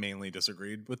think I mainly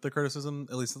disagreed with the criticism,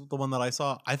 at least the one that I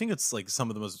saw. I think it's like some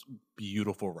of the most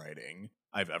beautiful writing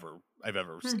I've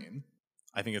ever seen.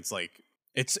 I think it's like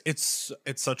it's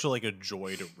such a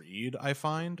joy to read, I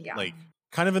find. Yeah. Like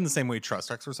kind of in the same way Trust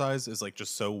Exercise is like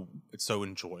just it's so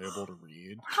enjoyable to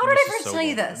read. How And did it's I just first so tell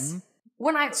you well this? written.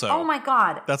 When I So, oh my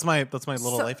god. That's my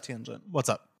little So- life tangent. What's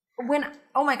up?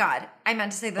 Oh my god. I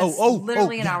meant to say this Oh,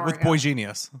 literally an hour with ago. Boy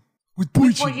Genius. With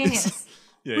With Boy Genius.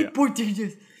 Yeah, With yeah. Boy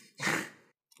Genius.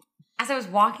 As I was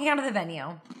walking out of the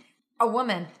venue, a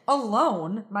woman,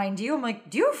 alone, mind you, I'm like,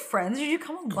 do you have friends or did you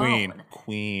come alone?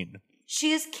 Queen.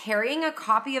 She is carrying a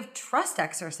copy of Trust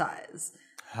Exercise.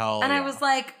 Hell And yeah. I was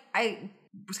like, I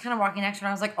was kind of walking next to her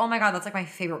and I was like, oh my god, that's like my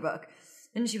favorite book.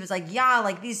 And she was like, yeah,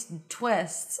 like these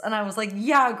twists. And I was like,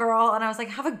 yeah, girl. And I was like,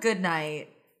 have a good night.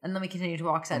 And then we continued to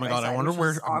walk side my by God, I side, wonder which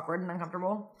was where- awkward and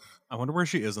uncomfortable. I wonder where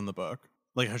she is in the book.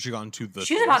 Like, has she gotten to the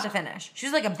She's about twist? to finish.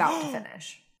 She's like about to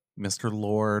finish. Mr.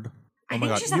 Lord. I Oh my think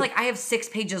God. she said like I have 6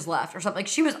 pages left or something. Like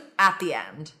she was at the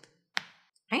end.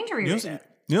 I need to reread it.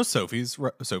 You know Sophie's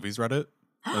read it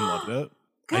and loved it?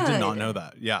 I did not Good. know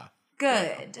that. Yeah.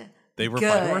 Good. They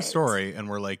replied to our Good. story and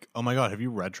were like, oh my God, have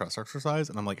you read Trust Exercise?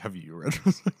 And I'm like, have you read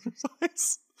Trust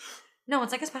Exercise? No,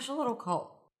 it's like a special little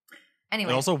cult.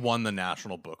 Anyway. It also won the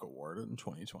National Book Award in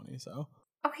 2020, so.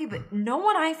 Okay, but no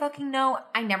one I fucking know.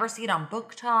 I never see it on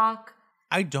Book Talk.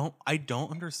 I don't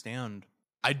understand.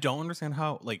 I don't understand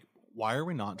how, like, why are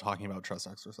we not talking about Trust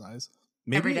Exercise?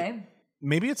 Every day.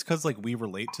 Maybe it's because, like, we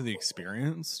relate to the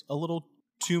experience a little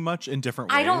too much in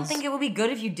different ways. I don't think it would be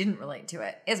good if you didn't relate to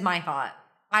it, is my thought.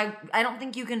 I don't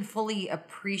think you can fully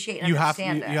appreciate and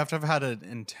understand it. You have to have had an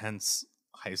intense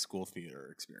high school theater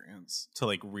experience to,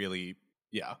 like, really,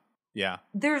 yeah.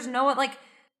 There's no, like,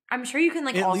 I'm sure you can,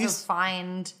 like, At also least-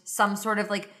 find some sort of,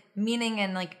 like, meaning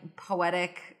and, like,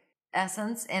 poetic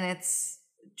essence in its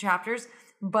chapters,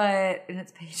 but in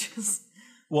its pages.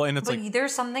 Well, and it's But like,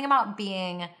 there's something about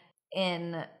being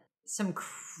in some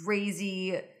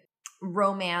crazy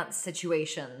romance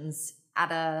situations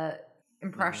at a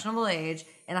impressionable age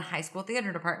in a high school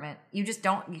theater department. You just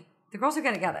don't. The girls are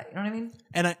gonna get it. You know what I mean?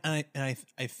 and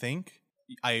I think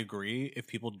I agree. If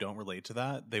people don't relate to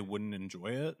that, they wouldn't enjoy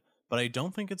it. But I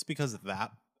don't think it's because of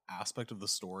that aspect of the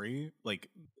story, like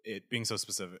it being so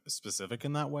specific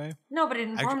in that way. No, but it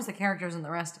informs the characters and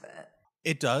the rest of it.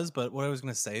 It does, but what I was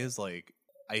going to say is like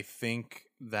I think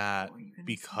that What were you gonna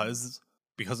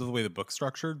because of the way the book's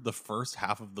structured, the first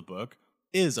half of the book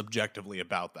is objectively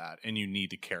about that, and you need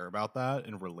to care about that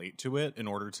and relate to it in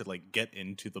order to like get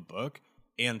into the book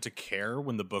and to care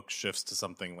when the book shifts to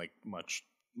something like much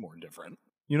more different.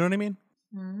 You know what I mean?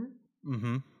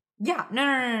 Mm-hmm. Yeah.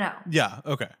 No. Yeah.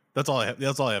 Okay. That's all I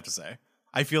have to say.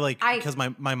 I feel like because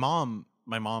my mom,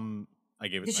 I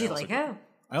gave it. Did she like it?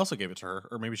 I also gave it to her,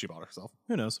 or maybe she bought it herself.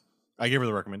 Who knows? I gave her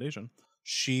the recommendation.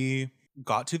 She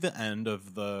got to the end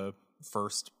of the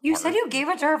first. You part. said you gave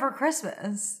it to her for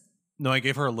Christmas. No, I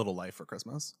gave her A Little Life for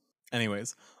Christmas.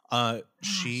 Anyways,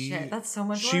 she Oh, shit, that's so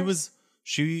much She worse.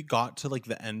 she got to like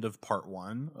the end of part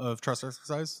 1 of Trust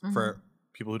Exercise. Mm-hmm. For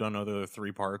people who don't know, there are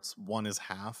 3 parts. One is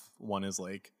half, one is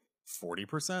like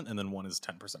 40%, and then one is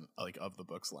 10% like of the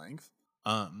book's length.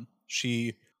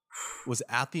 She was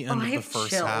at the end I of the have first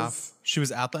chills. half. She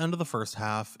was at the end of the first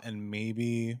half and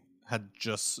maybe had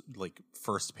just like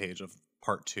first page of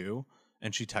part 2.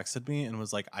 And she texted me and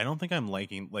was like, I don't think I'm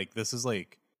liking, like, this is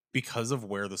like, because of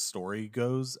where the story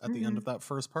goes at the end of that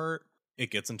first part,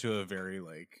 it gets into a very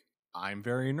like, I'm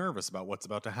very nervous about what's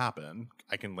about to happen.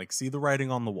 I can like see the writing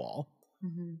on the wall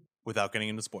without getting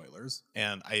into spoilers.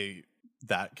 And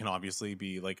that can obviously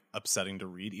be like upsetting to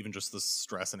read. Even just the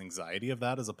stress and anxiety of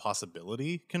that as a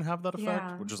possibility can have that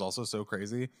effect, which is also so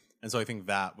crazy. And so I think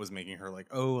that was making her like,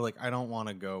 oh, like I don't want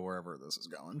to go wherever this is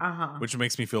going, which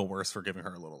makes me feel worse for giving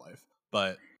her a little life.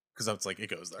 But because that's like, it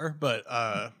goes there.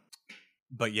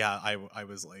 But yeah, I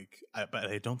was like,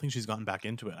 but I don't think she's gotten back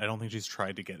into it. I don't think she's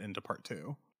tried to get into part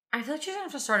 2. I feel like she's gonna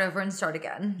have to start over and start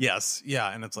again. Yes. Yeah.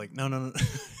 And it's like, no.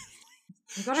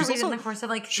 You gotta read it in the course of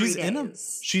like 3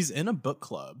 days. She's in a book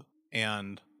club,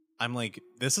 and I'm like,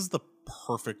 this is the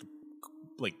perfect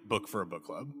like book for a book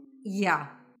club. Yeah.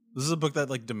 This is a book that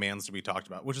like demands to be talked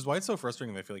about, which is why it's so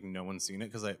frustrating that I feel like no one's seen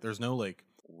it, because there's no like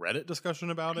Reddit discussion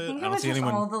about it. I don't see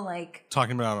anyone all the, like,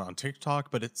 talking about it on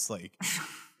TikTok, but it's like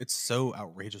it's so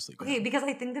outrageously good. Okay, because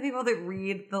I think the people that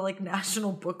read the like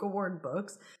National Book Award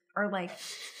books are like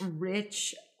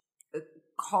rich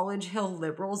College Hill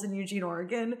liberals in Eugene,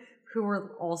 Oregon, who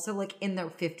are also like in their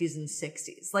 50s and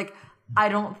 60s. Like, I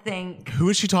don't think. Who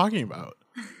is she talking about?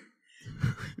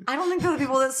 I don't think they're the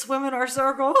people that swim in our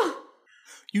circle.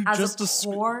 You As just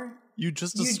Eugenian.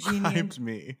 described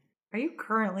me. Are you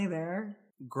currently there?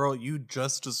 Girl, you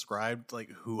just described like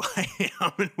who I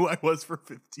am and who I was for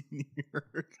 15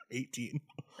 years, 18.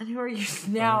 And who are you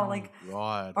now? Oh, like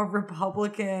God. a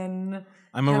Republican.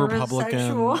 I'm a Republican.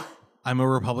 Heterosexual? I'm a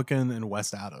Republican in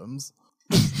West Adams.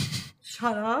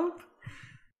 Shut up. Oh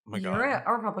my You're God.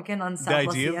 a Republican on South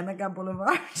La Cienega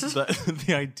Boulevard.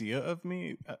 The idea of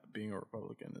me being a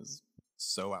Republican is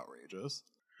so outrageous.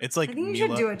 It's like I think you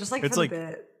should do it just like for the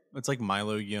bit. It's like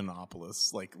Milo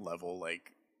Yiannopoulos like level,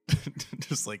 like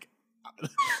just like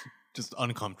just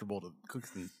uncomfortable to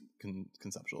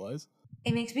conceptualize.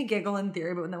 It makes me giggle in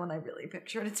theory, but then when I really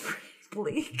picture it, it's pretty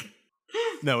bleak.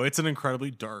 No, it's an incredibly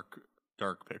dark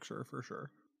picture for sure.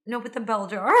 No, but the bell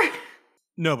jar.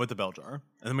 No, but the bell jar.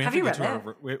 And then we have to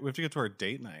get to our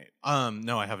date night.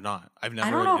 No, I have not. I've never.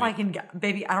 I don't know if I can get,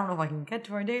 baby. I don't know if I can get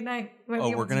to our date night.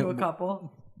 We're gonna do a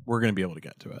couple. We're gonna be able to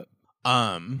get to it.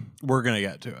 We're gonna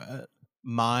get to it.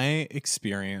 My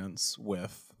experience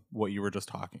with what you were just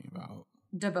talking about.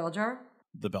 The bell jar.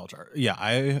 The bell jar. Yeah,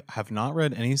 I have not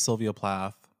read any Sylvia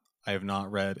Plath. I have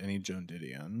not read any Joan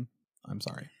Didion. I'm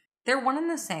sorry. They're one and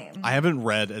the same. I haven't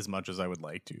read as much as I would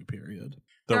like to, period.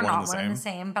 They're not one and the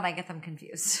same, but I get them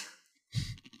confused.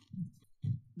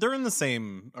 They're in the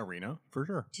same arena, for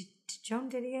sure. Did Joan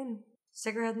Didion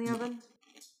stick her head in the oven?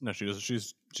 No, she does.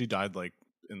 She died like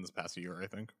in this past year, I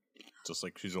think. Just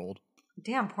like she's old.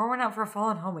 Damn, pour one out for a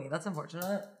fallen homie. That's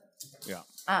unfortunate. Yeah.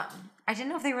 I didn't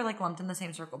know if they were like lumped in the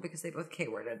same circle because they both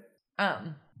K-worded.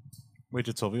 Wait,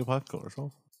 did Sylvia Plath kill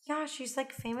herself? Yeah, she's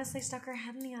like famously stuck her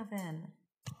head in the oven.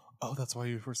 Oh, that's why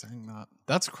you were saying that.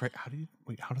 That's crazy.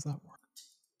 How does that work?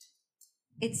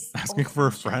 It's asking for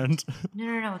a friend.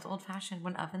 No. It's old fashioned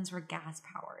when ovens were gas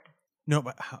powered. No,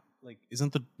 but how? Like,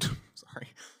 isn't the sorry?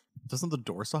 Doesn't the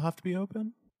door still have to be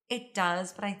open? It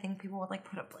does, but I think people would like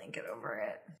put a blanket over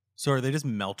it. So are they just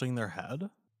melting their head?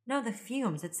 No, the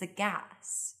fumes. It's the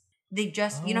gas. They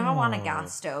just you know how on a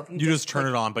gas stove you just turn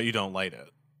it on, but you don't light it.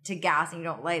 To gas and you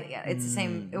don't light it yet. It's the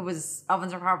same. It was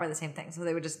ovens are powered by the same thing, so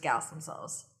they would just gas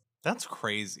themselves. That's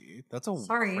crazy. That's a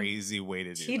crazy way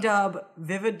to do T-dub,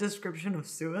 vivid description of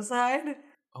suicide.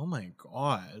 Oh my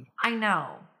God. I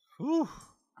know. Whew.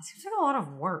 That seems like a lot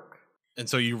of work. And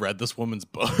so you read this woman's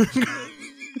book?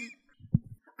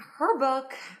 Her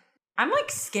book. I'm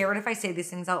like scared if I say these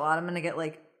things out loud, I'm going to get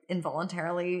like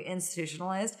involuntarily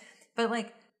institutionalized. But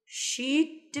like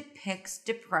she depicts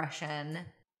depression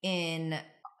in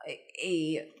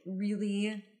a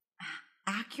really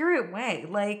accurate way.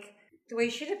 Like, the way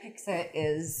she depicts it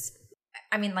is,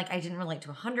 I mean, like, I didn't relate to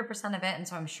 100% of it, and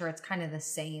so I'm sure it's kind of the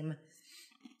same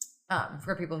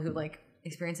for people who, like,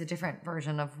 experience a different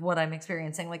version of what I'm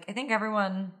experiencing. Like, I think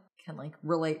everyone can, like,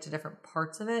 relate to different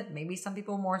parts of it. Maybe some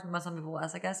people more, some people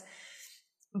less, I guess.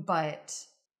 But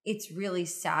it's really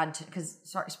sad because,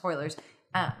 sorry, spoilers.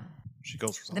 She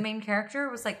kills herself. The main character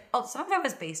was, like, some of it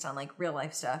was based on, like, real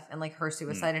life stuff and, like, her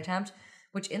suicide attempt,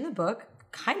 which in the book,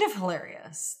 kind of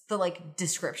hilarious. The like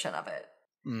description of it.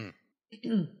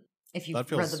 If you read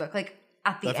the book, like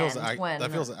at the end when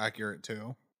that feels accurate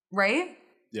too, right?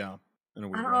 Yeah. In a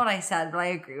weird I don't know what I said, but I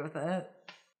agree with it.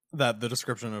 That the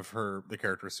description of the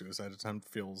character's suicide attempt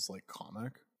feels like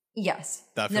comic. Yes.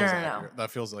 That No, feels no, no, no. accurate.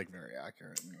 That feels like very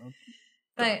accurate. You know?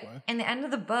 But Dark way. in the end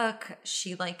of the book,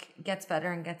 she like gets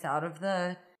better and gets out of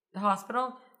the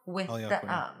hospital with Hell yeah, the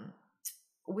queen.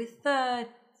 with the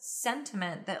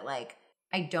sentiment that like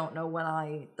I don't know when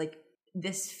I like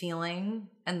this feeling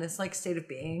and this like state of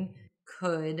being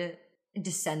could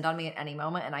descend on me at any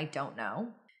moment, and I don't know.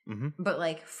 Mm-hmm. But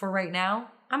like for right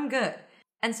now, I'm good.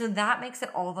 And so that makes it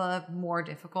all the more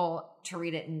difficult to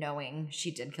read it knowing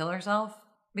she did kill herself.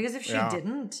 Because if she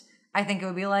didn't, I think it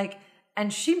would be like,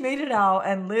 and she made it out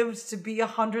and lived to be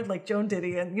 100 like Joan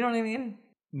Didion. And you know what I mean?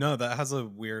 No, that has a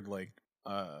weird like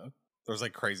there's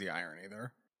like crazy irony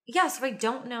there. Yeah, so I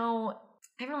don't know.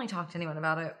 I haven't really talked to anyone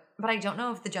about it, but I don't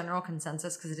know if the general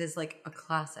consensus, because it is like a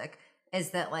classic,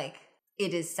 is that like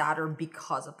it is sadder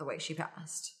because of the way she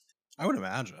passed. I would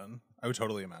imagine. I would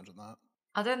totally imagine that.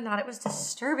 Other than that, it was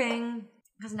disturbing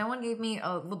because no one gave me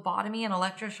a lobotomy and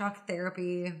electroshock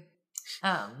therapy.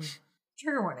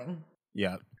 Trigger warning.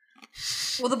 Yeah.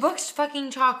 Well, the book's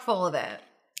fucking chock full of it.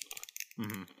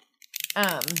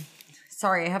 Mm-hmm.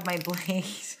 Sorry, I have my blade.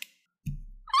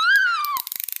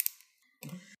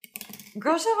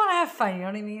 Girls just want to have fun, you know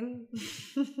what I mean?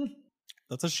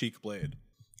 That's a chic blade.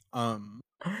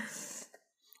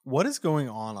 What is going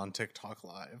on TikTok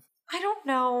Live? I don't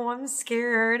know. I'm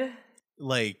scared.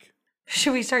 Like,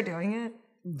 should we start doing it?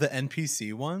 The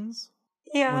NPC ones?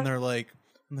 Yeah. When they're like,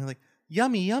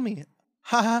 yummy, yummy.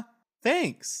 Haha,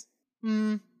 thanks.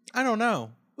 I don't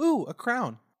know. Ooh, a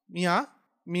crown. Mia?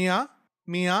 Mia?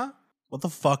 Mia? What the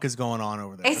fuck is going on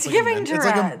over there? It's giving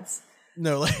Tourette's.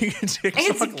 No, like TikTok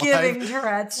it's giving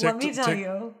Tourette's, let me tell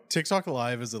you. TikTok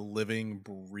Live is a living,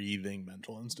 breathing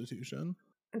mental institution.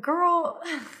 Girl.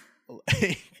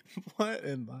 Like, what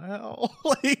in the hell?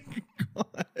 Like,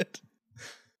 God.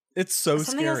 It's so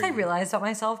Something scary. else I realized about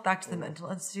myself, back to the mental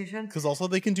institution. Because also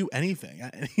they can do anything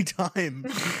at any time.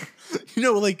 You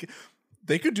know, like,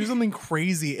 they could do something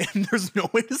crazy and there's no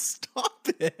way to stop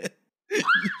it.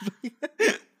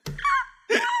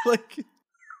 Like,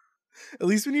 at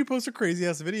least when you post a crazy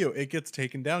ass video, it gets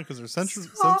taken down because their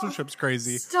censorship's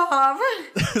crazy. Stop.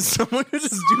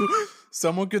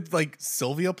 Someone could like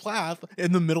Sylvia Plath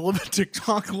in the middle of a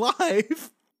TikTok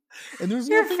live. And there's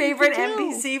your favorite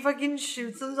NPC fucking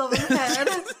shoots himself in the head.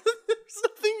 There's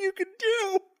nothing you can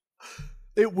do.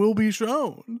 It will be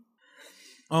shown.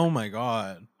 Oh my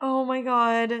god. Oh my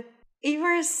god. You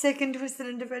are a sick and twisted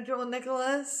individual,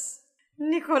 Nicholas.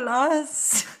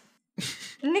 Nicholas.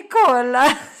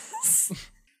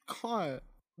 God.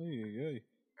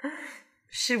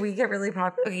 Should we get really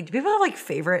popular? Okay, do people have like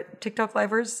favorite TikTok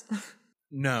livers?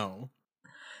 No.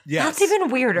 Yes. That's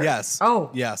even weirder. Yes.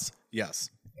 Oh. Yes.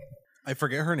 I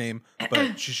forget her name,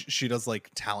 but she does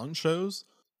like talent shows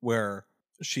where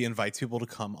she invites people to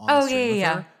come on the stream with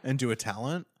her and do a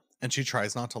talent, and she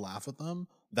tries not to laugh at them.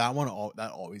 That one,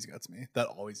 that always gets me.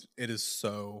 It is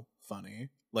so funny.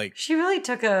 Like, she really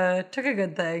took a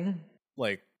good thing.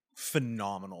 Like,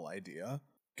 phenomenal idea.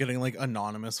 Getting like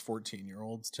anonymous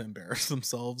 14-year-olds to embarrass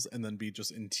themselves and then be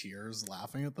just in tears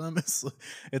laughing at them. It's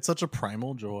such a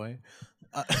primal joy.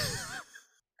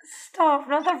 Stop,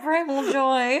 not the primal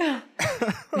joy.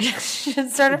 We should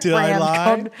start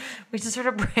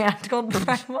a brand called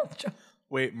Primal Joy.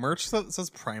 Wait, merch that says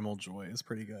Primal Joy is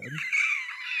pretty good.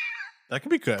 That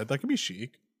could be good. That could be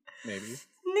chic. Maybe.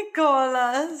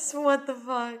 Nicholas, what the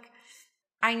fuck?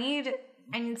 I need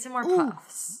some more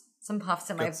puffs. Some puffs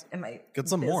in my get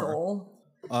some bizzle.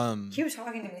 More. Keep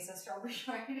talking to me, sister. I'll be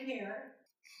right here.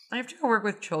 I have to go work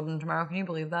with children tomorrow. Can you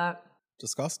believe that?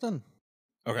 Disgusting.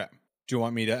 Okay. Do you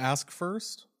want me to ask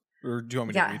first? Or do you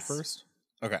want me to read first?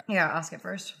 Okay. Yeah, ask it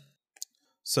first.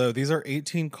 So these are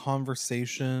 18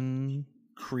 conversation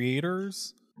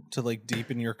creators to like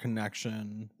deepen your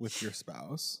connection with your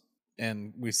spouse.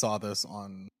 And we saw this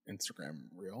on Instagram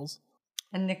Reels.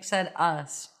 And Nick said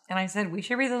us. And I said, we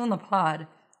should read this on the pod.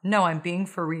 No, I'm being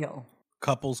for real.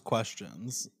 Couples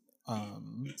questions.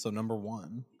 So number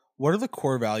 1, what are the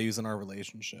core values in our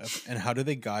relationship and how do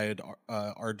they guide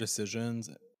our decisions?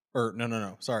 Or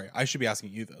no. Sorry, I should be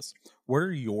asking you this. What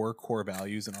are your core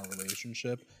values in our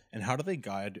relationship and how do they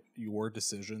guide your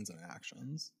decisions and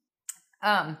actions?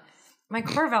 My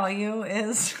core value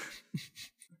is...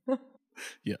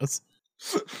 Yes.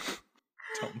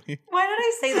 Tell me. Why did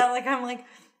I say that like I'm like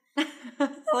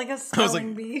like a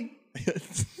spelling bee?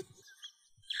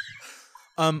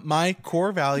 My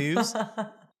core values.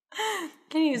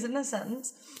 Can you use it in a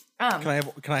sentence?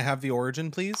 Can I have the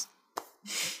origin, please?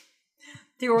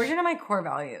 The origin of my core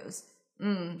values.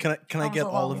 Can I get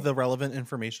all of the relevant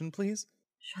information, please?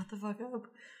 Shut the fuck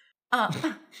up.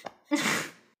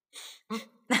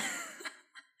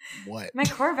 What? My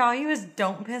core value is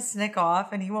don't piss Nick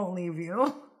off and he won't leave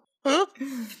you.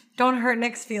 Don't hurt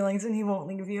Nick's feelings and he won't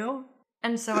leave you.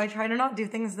 And so I try to not do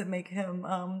things that make him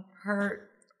hurt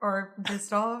or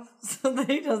pissed off so that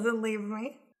he doesn't leave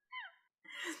me.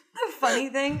 The funny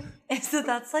thing is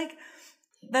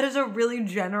that is a really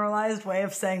generalized way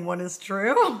of saying what is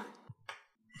true.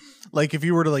 Like if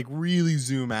you were to like really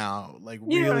zoom out, like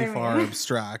You know really what I far mean?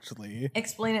 abstractly.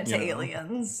 Explain it to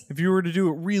aliens. If you were to do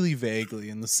it really vaguely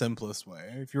in the simplest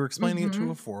way, if you were explaining it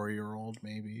to a 4-year-old,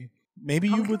 maybe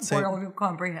you would say You'll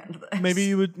comprehend this. maybe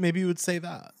you would say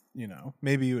that, you know.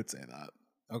 Maybe you would say that.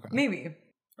 Okay. Maybe.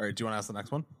 All right, do you want to ask the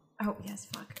next one? Oh, yes,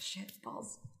 fuck, shit,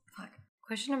 balls. Fuck.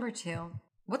 Question number 2.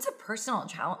 What's a personal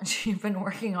challenge you've been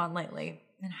working on lately?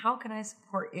 And how can I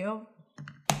support you?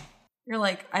 You're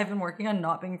like, I've been working on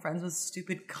not being friends with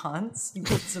stupid cunts. You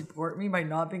can support me by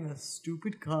not being a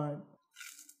stupid cunt.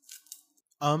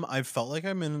 I felt like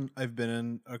I've been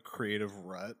in a creative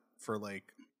rut for like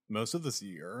most of this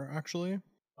year, actually.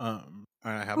 And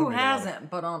I haven't. Who hasn't?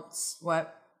 But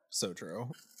what? So true.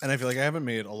 And I feel like I haven't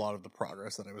made a lot of the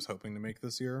progress that I was hoping to make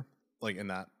this year, like in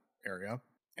that area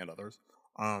and others.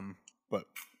 But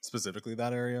specifically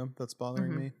that area that's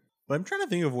bothering me. But I'm trying to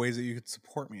think of ways that you could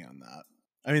support me on that.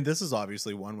 I mean, this is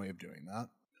obviously one way of doing that.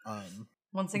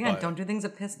 Once again, don't do things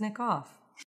that piss Nick off.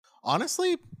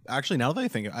 Honestly, actually, now that I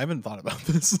think, I haven't thought about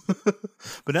this,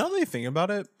 but now that I think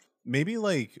about it, maybe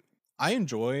like I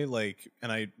enjoy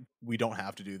we don't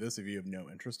have to do this if you have no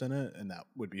interest in it, and that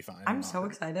would be fine. I'm so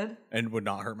excited. And would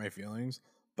not hurt my feelings.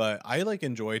 But I like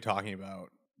enjoy talking about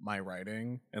my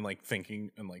writing and like thinking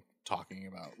and like talking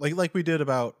about like we did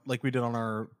on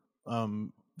our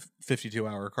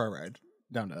 52-hour car ride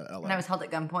down to LA. And I was held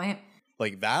at gunpoint.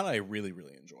 Like that I really,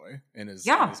 really enjoy and is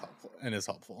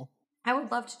helpful. I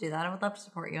would love to do that. I would love to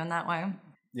support you in that way.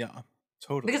 Yeah,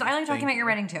 totally. Because I like talking about your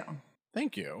writing too.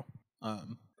 Thank you.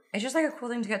 It's just like a cool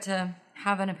thing to get to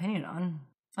have an opinion on.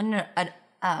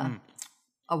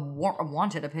 A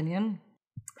wanted opinion.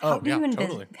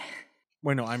 Totally.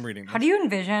 Wait, no, I'm reading this. How do you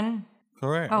envision?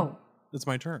 Correct. Oh. It's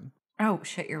my turn. Oh,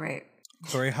 shit, you're right.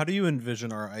 Sorry, how do you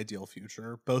envision our ideal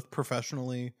future, both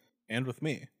professionally and with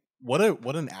me? What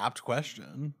an apt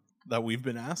question that we've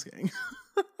been asking.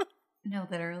 No,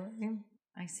 literally.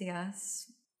 I see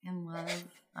us in love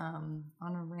on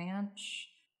a ranch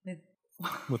with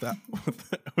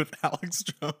Alex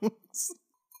Jones.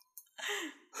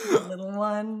 The little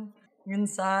one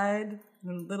inside,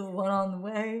 the little one on the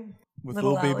way. With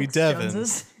little baby Alex Devin.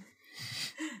 Joneses.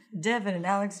 Devin and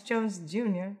Alex Jones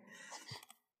Jr.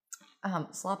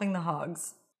 Slopping the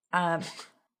hogs.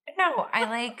 No, I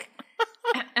like...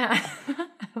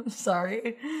 I'm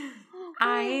sorry.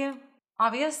 I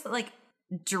obviously like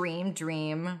dream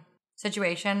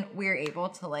situation. We're able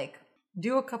to like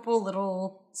do a couple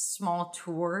little small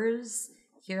tours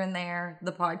here and there,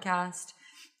 the podcast.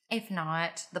 If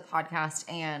not, the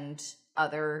podcast and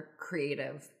other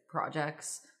creative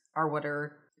projects are what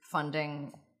are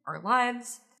funding our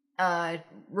lives.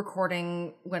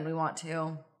 Recording when we want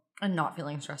to and not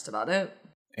feeling stressed about it.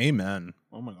 Amen.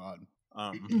 Oh my God.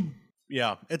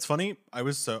 Yeah, it's funny. I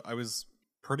was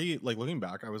pretty, like, looking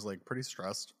back, I was like pretty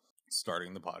stressed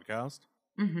starting the podcast.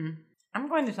 I'm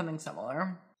going to something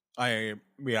similar. It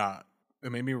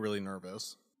made me really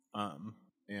nervous. And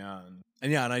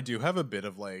I do have a bit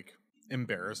of like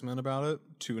embarrassment about it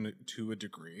to a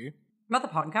degree. About the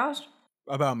podcast?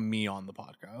 About me on the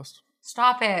podcast.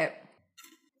 Stop it.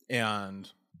 And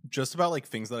just about like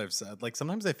things that I've said. Like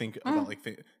sometimes I think about like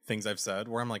things I've said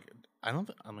where I'm like, I don't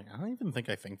even think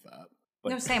I think that.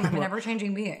 Like, no, same. I'm an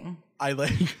ever-changing being. I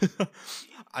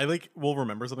will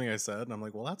remember something I said and I'm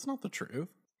like, well, that's not the truth.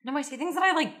 No, I say things that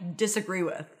I like disagree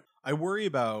with. I worry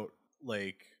about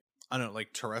like, I don't know,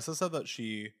 like Teresa said that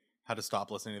she had to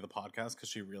stop listening to the podcast because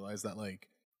she realized that like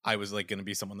I was like going to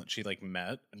be someone that she like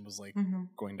met and was like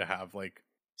going to have like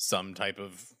some type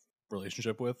of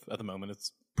relationship with. At the moment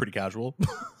it's pretty casual.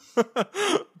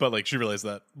 But like she realized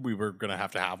that we were going to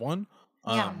have one.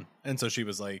 And so she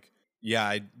was like, yeah,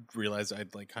 I realized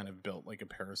I'd like kind of built like a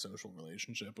parasocial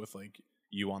relationship with like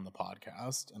you on the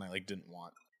podcast, and I like didn't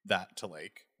want that to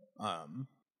like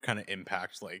kind of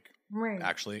impact like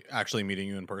actually meeting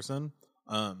you in person,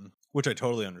 which I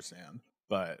totally understand.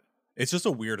 But it's just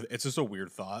a weird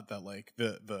thought that like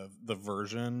the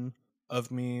version of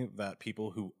me that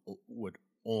people who would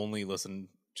only listen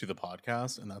to the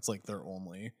podcast and that's like their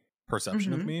only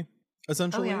perception of me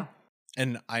essentially.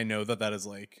 And I know that is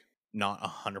like not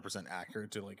 100%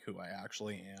 accurate to like who I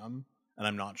actually am, and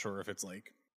I'm not sure if it's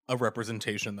like a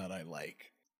representation that I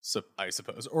like, so I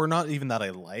suppose, or not even that I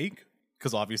like,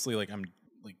 because obviously like I'm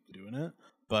like doing it,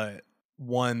 but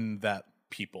one that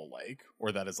people like,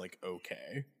 or that is like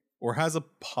okay, or has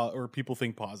or people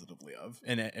think positively of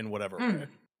in whatever way.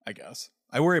 I guess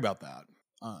I worry about that.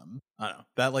 I don't know,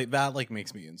 that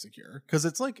makes me insecure, because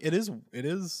it's like it is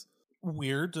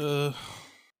weird to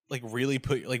like really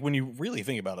put, like, when you really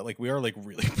think about it, like we are like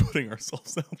really putting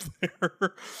ourselves out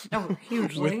there. Oh,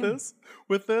 hugely.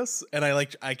 with this, and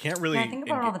I can't really. Yeah, I think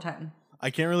about it all the time. I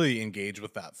can't really engage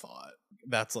with that thought.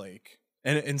 That's like,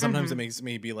 and sometimes it makes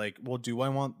me be like, well, do I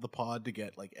want the pod to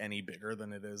get like any bigger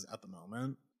than it is at the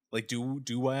moment? Like,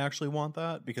 do I actually want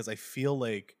that? Because I feel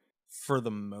like for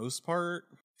the most part,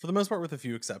 with a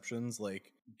few exceptions,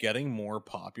 like getting more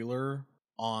popular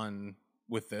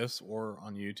with this or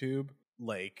on YouTube,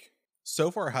 like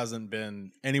so far hasn't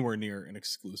been anywhere near an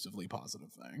exclusively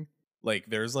positive thing. Like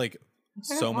there's like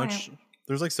so much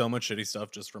shitty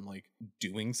stuff just from like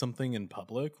doing something in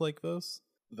public like this,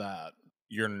 that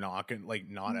you're not gonna like,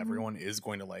 not everyone is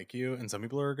going to like you, and some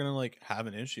people are gonna like have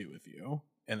an issue with you,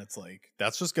 and it's like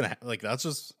that's just gonna happen.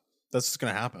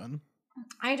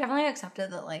 I definitely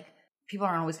accepted that like people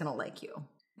aren't always gonna like you.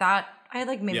 That I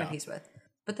like made my peace with.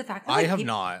 But the fact that like, I have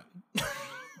not.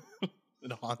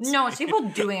 No, it's people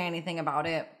doing anything about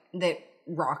it that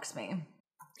rocks me. Can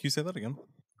you say that again?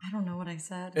 I don't know what I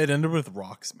said. It ended with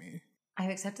rocks me. I've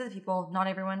accepted that people, not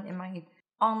everyone in my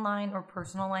online or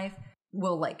personal life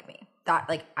will like me. That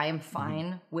like I am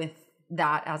fine with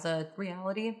that as a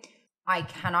reality. I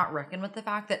cannot reckon with the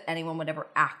fact that anyone would ever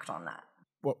act on that.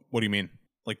 What do you mean?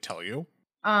 Like tell you?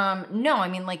 No, I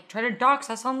mean like try to dox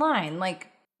us online. Like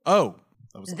oh,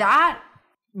 that.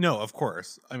 No, of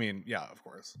course. I mean, yeah, of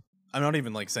course. I'm not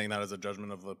even like saying that as a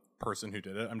judgment of the person who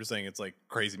did it. I'm just saying it's like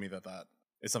crazy to me that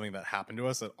is something that happened to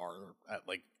us at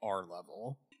our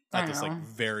level, at this like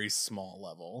very small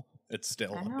level. It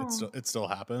still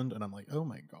happened, and I'm like, oh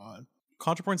my god.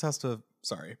 ContraPoints has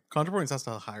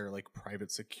to hire like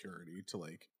private security to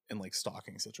like in like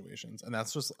stalking situations, and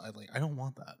that's just I don't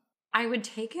want that. I would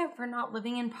take it for not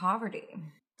living in poverty.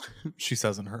 She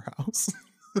says in her house.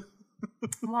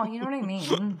 Well, you know what I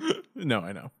mean. No,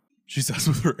 I know. She says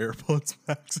with her AirPods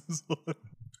Maxes on.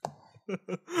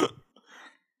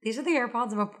 These are the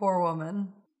AirPods of a poor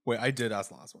woman. Wait, I did ask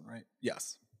the last one, right?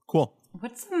 Yes. Cool.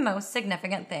 What's the most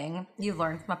significant thing you've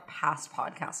learned from a past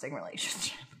podcasting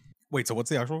relationship? Wait, so what's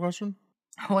the actual question?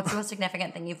 What's the most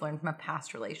significant thing you've learned from a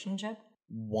past relationship?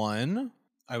 One,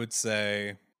 I would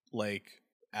say, like,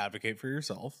 advocate for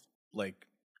yourself. Like,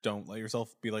 don't let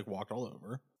yourself be, like, walked all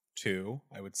over. Two,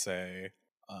 I would say,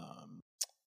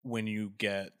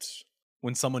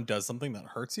 when someone does something that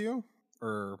hurts you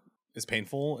or is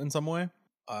painful in some way,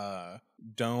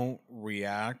 don't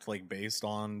react like based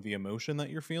on the emotion that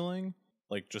you're feeling.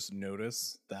 Like just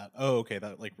notice that, oh, okay,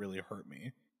 that like really hurt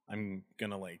me. I'm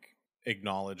gonna like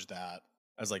acknowledge that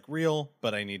as like real,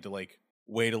 but I need to like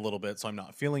wait a little bit so I'm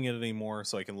not feeling it anymore,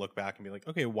 so I can look back and be like,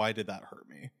 okay, why did that hurt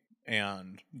me?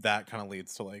 And that kind of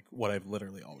leads to like what I've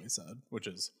literally always said, which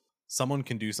is someone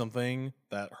can do something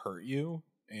that hurt you,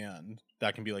 and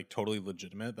that can be like totally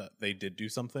legitimate that they did do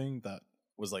something that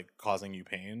was like causing you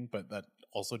pain, but that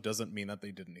also doesn't mean that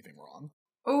they did anything wrong.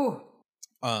 Oh.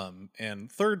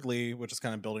 And thirdly, which is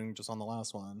kind of building just on the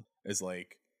last one, is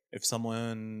like if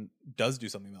someone does do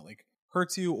something that like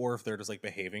hurts you, or if they're just like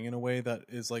behaving in a way that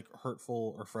is like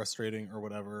hurtful or frustrating or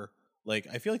whatever, like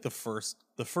I feel like the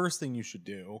first thing you should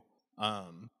do,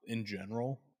 in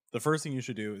general, the first thing you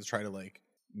should do is try to like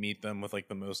meet them with like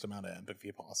the most amount of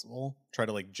empathy possible. Try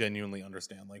to like genuinely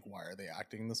understand like why are they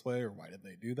acting this way, or why did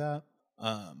they do that?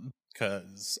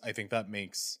 Because I think that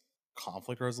makes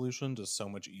conflict resolution just so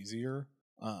much easier.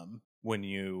 When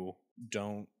you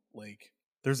don't like,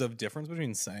 there's a difference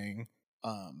between saying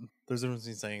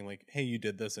like, hey, you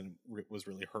did this and it was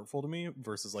really hurtful to me,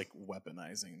 versus like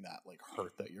weaponizing that like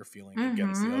hurt that you're feeling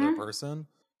against the other person.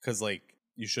 Because like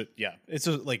you should, yeah, it's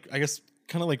just like, I guess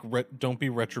kind of like don't be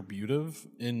retributive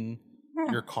in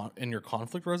your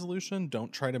conflict resolution.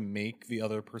 Don't try to make the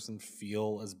other person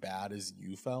feel as bad as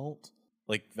you felt.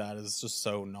 Like that is just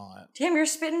so not. Damn, you're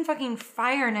spitting fucking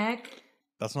fire, Nick.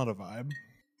 That's not a vibe.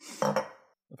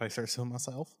 If I start so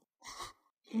myself.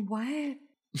 What?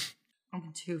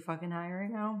 I'm too fucking high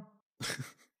right now.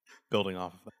 Building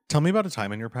off of that. Tell me about a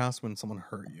time in your past when someone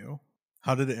hurt you.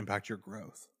 How did it impact your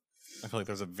growth? I feel like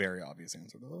there's a very obvious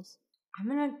answer to this. I'm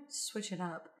gonna switch it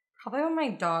up. Probably when my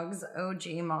dog's OG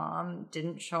mom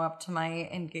didn't show up to my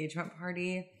engagement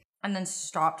party and then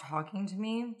stopped talking to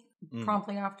me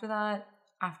promptly after that,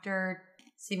 after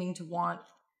seeming to want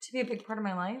to be a big part of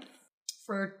my life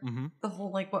for the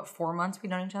whole, like, 4 months we've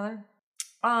known each other.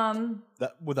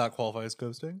 Would that qualify as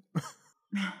ghosting?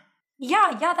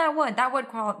 Yeah, that would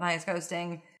qualify as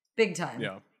ghosting big time.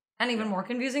 Yeah. And even more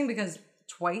confusing because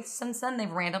twice since then.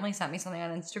 They've randomly sent me something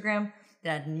on Instagram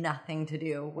that had nothing to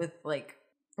do with like,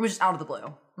 it was just out of the blue.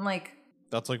 I'm like,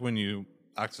 That's like when you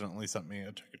accidentally sent me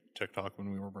a TikTok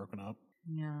when we were broken up.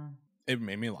 yeah, It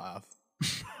made me laugh.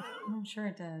 I'm sure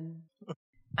it did.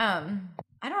 I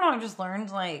don't know. I've just learned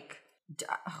like,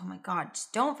 oh my God,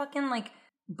 just don't fucking like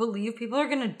believe people are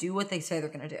gonna do what they say they're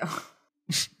gonna do.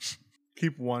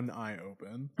 Keep one eye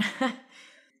open.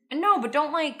 No, but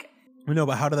don't like. No,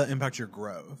 but how did that impact your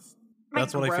growth? My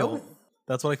That's what I feel. growth?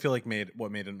 That's what I feel like made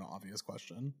it an obvious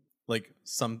question. Like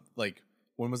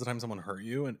when was the time someone hurt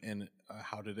you, and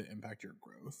how did it impact your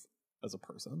growth as a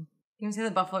person? You can say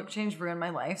the Buffalo Exchange ruined my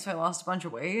life, so I lost a bunch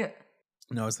of weight.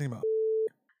 No, I was thinking about.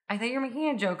 I thought you were making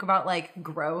a joke about like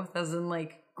growth, as in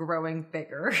like growing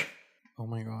bigger. Oh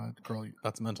my God, girl,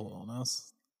 that's mental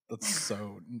illness. That's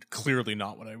so clearly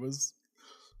not what I was.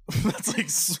 That's like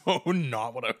so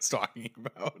not what I was talking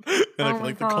about. And I feel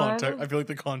like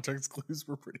the context clues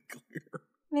were pretty clear.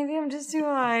 Maybe I'm just too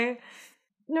high.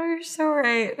 No, you're so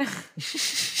right.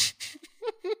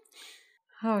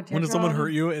 Oh, dear When did someone God. hurt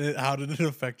you, and how did it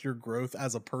affect your growth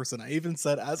as a person? I even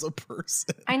said as a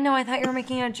person. I know. I thought you were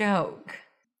making a joke.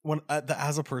 When the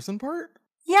as a person part?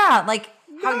 Yeah, like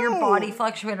how your No. body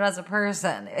fluctuated as a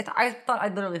person. I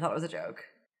literally thought it was a joke.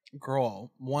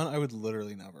 Girl, one, I would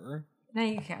literally never. No,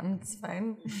 you can. It's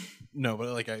fine. No, but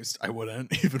like I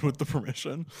wouldn't, even with the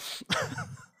permission.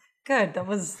 Good. That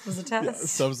was a test. Yeah,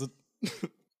 so was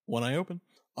one eye open.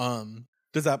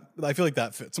 Does that? I feel like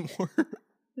that fits more.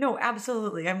 No,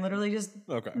 absolutely. I'm literally just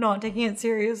Okay. not taking it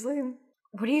seriously.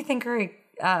 What do you think are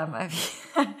a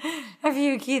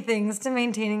few key things to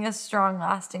maintaining a strong,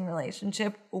 lasting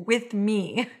relationship with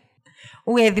me?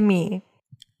 With me.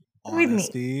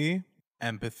 Honesty,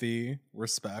 empathy,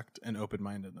 respect, and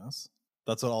open-mindedness.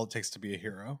 That's what all it takes to be a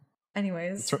hero.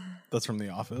 Anyways. That's from The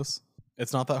Office.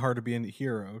 It's not that hard to be a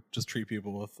hero. Just treat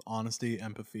people with honesty,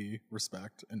 empathy,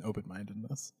 respect, and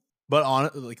open-mindedness.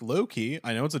 But like low key,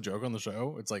 I know it's a joke on the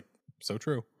show. It's like so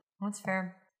true. That's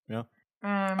fair. Yeah.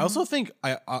 I also think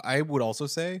I would also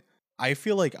say I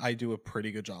feel like I do a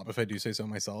pretty good job, if I do say so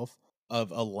myself,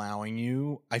 of allowing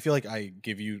you. I feel like I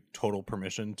give you total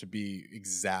permission to be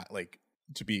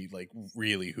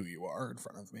really who you are in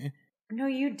front of me. No,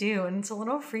 you do, and it's a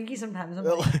little freaky sometimes. I'm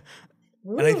like,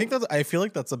 And I think I feel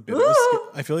like that's a bit of a skill.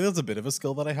 I feel like that's a bit of a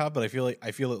skill that I have, but I feel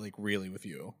it like really with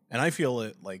you, and I feel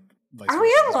it like. Are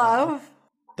we in love?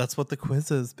 That's what the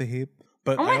quiz is, babe.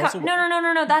 But Oh my God!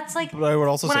 No! That's like But I would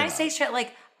also when say I say shit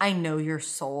like I know your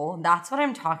soul. That's what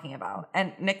I'm talking about.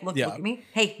 And Nick, look at me.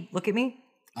 Hey, look at me.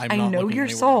 I'm I not know looking your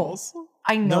anywhere soul. else.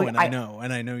 I know. No,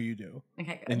 and I know you do.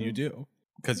 Okay, good. And you do,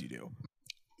 because you do.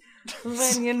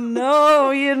 When you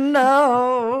know, you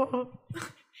know.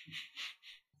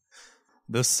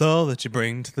 The soul that you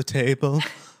bring to the table.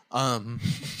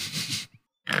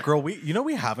 Girl,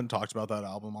 we haven't talked about that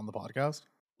album on the podcast.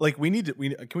 Like can we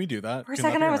do that? For a Can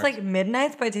that second, be I our was like,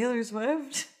 Midnights by Taylor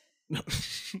Swift.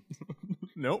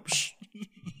 Nope.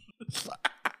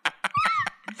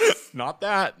 Not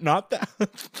that.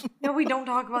 No, we don't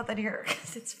talk about that here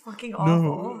because it's fucking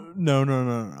awful.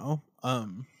 No.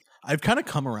 I've kind of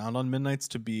come around on Midnights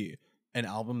to be an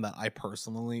album that I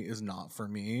personally is not for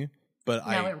me, but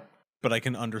I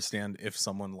can understand if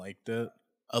someone liked it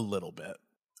a little bit.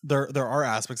 There are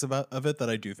aspects of it that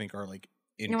I do think are like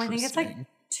interesting. I think it's like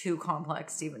too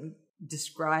complex to even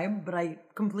describe, but I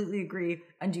completely agree.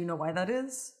 And do you know why that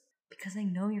is? Because I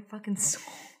know your fucking soul.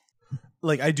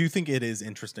 Like I do think it is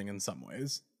interesting in some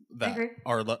ways that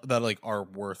are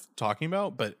worth talking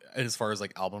about, but as far as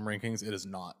like album rankings, it is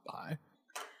not high.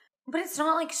 But it's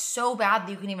not like so bad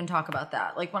that you can even talk about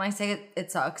that. Like when I say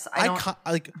it sucks,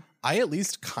 I at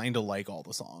least kind of like all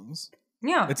the songs.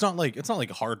 Yeah, it's not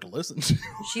like hard to listen to.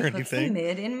 She puts the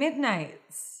mid in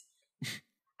Midnights.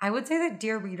 I would say that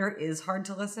Dear Reader is hard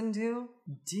to listen to.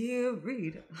 Dear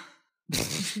Reader.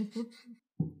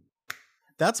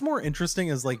 That's more interesting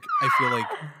as like I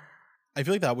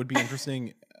feel like that would be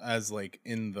interesting as like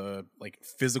in the like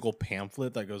physical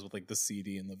pamphlet that goes with like the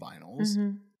CD and the vinyls.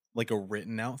 Mm-hmm. Like a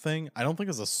written out thing. I don't think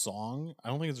it's a song. I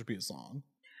don't think it's a repeat song.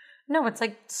 No, it's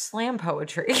like slam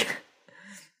poetry.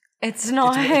 It's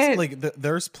not. It's like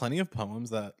there's plenty of poems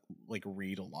that like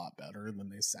read a lot better than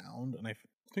they sound, and I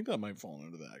think that might fall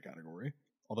into that category.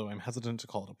 Although I'm hesitant to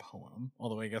call it a poem.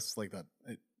 Although I guess like that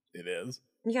it is.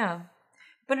 Yeah,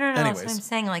 but no. Anyways, that's what I'm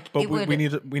saying. Like, but we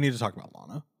need to talk about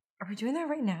Lana. Are we doing that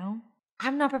right now?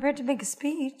 I'm not prepared to make a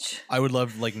speech. I would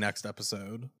love like next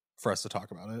episode for us to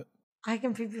talk about it. I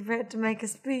can be prepared to make a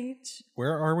speech.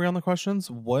 Where are we on the questions?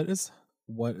 What is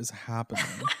happening?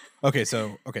 Okay,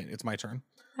 it's my turn.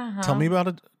 Uh-huh.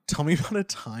 Tell me about a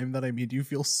time that I made you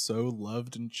feel so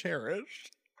loved and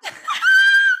cherished.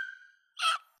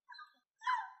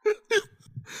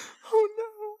 Oh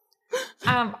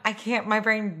no. I can't. My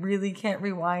brain really can't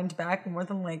rewind back more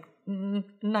than like 9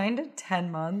 to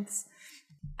 10 months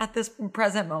at this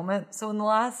present moment. So in the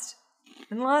last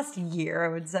year, I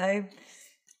would say,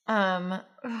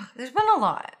 there's been a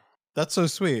lot. That's so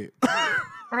sweet.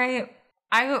 Right?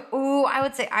 I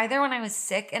would say either when I was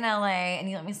sick in LA and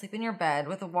you let me sleep in your bed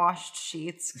with the washed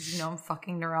sheets because you know I'm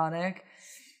fucking neurotic.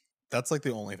 That's like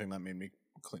the only thing that made me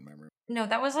clean my room. No,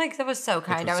 that was so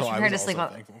kind. I was prepared to sleep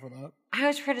on. Thankful for that. I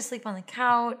was prepared to sleep on the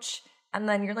couch, and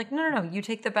then you're like, no, you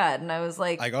take the bed, and I was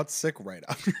like, I got sick right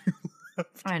after you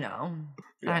left. I know,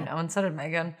 Yeah. I know, and so did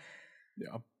Megan.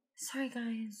 Yeah. Sorry,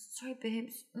 guys. Sorry,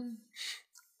 babes.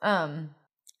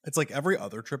 It's like every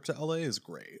other trip to LA is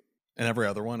great, and every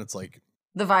other one, it's like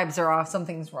the vibes are off.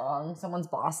 Something's wrong. Someone's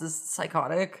boss is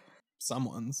psychotic.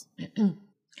 someone's.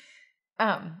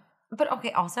 But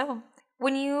okay. Also,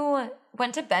 when you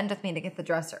went to Bend with me to get the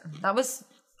dresser, that was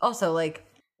also like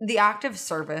the act of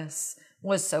service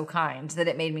was so kind that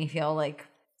it made me feel like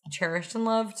cherished and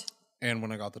loved. And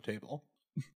when I got the table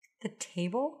The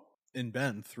table? in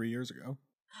Bend 3 years ago.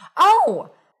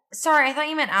 Oh, sorry. I thought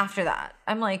you meant after that.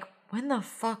 I'm like, when the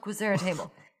fuck was there a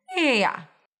table? Yeah.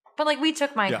 But like, we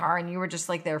took my car and you were just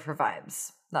like there for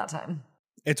vibes that time.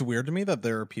 It's weird to me that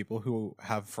there are people who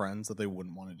have friends that they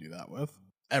wouldn't want to do that with.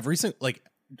 Every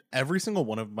single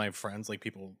one of my friends, like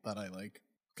people that I like,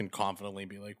 can confidently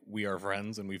be like, we are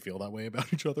friends and we feel that way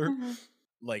about each other. Mm-hmm.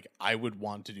 Like, I would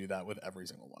want to do that with every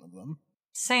single one of them.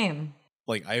 Same.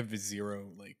 Like, I have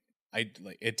zero,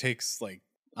 it takes, like,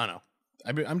 I don't know.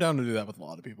 I'm down to do that with a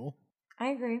lot of people. I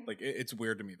agree. Like, it's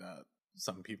weird to me that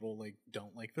some people, like,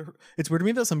 don't like it's weird to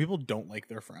me that some people don't like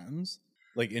their friends.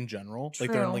 Like, in general. True.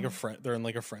 Like, they're in,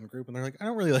 like, a friend group, and they're like, I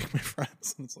don't really like my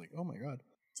friends. And it's like, oh my God.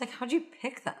 It's like, how'd you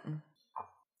pick them?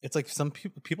 It's like some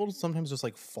people sometimes just,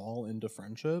 like, fall into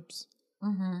friendships.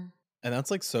 Mm-hmm. And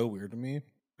that's, like, so weird to me.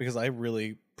 Because I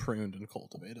really pruned and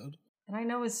cultivated. And I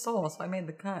know his soul, so I made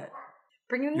the cut.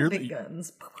 Bring in the big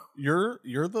guns. You're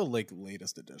the, like,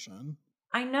 latest edition.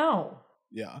 I know.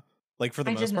 Yeah. Like, for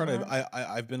the most part,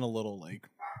 I've been a little, like,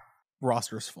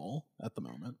 roster's full at the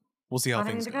moment. We'll see how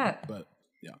things go. But,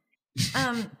 yeah.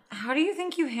 How do you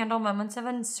think you handle moments of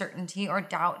uncertainty or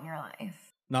doubt in your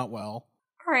life? Not well.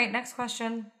 All right, next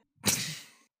question.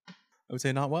 I would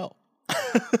say not well.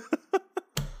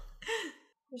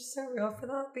 You're so real for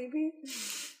that, baby.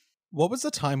 What was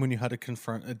the time when you had to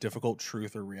confront a difficult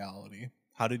truth or reality?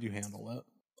 How did you handle it?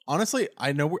 Honestly,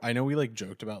 I know we like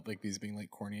joked about like these being like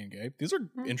corny and gay. These are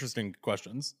interesting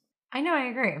questions. I know, I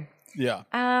agree. Yeah.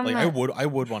 Like I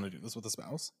would want to do this with a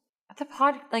spouse.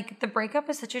 The breakup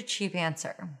is such a cheap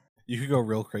answer. You could go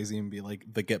real crazy and be like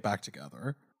the get back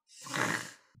together.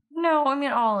 No, I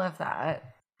mean all of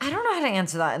that. I don't know how to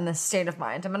answer that in this state of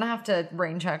mind. I'm gonna have to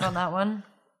brain check on that one.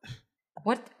 I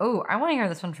want to hear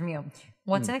this one from you.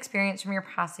 What's an experience from your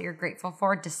past that you're grateful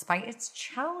for despite its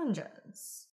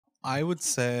challenges? I would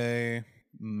say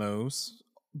most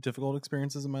difficult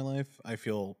experiences in my life, I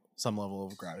feel some level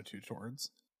of gratitude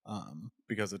towards,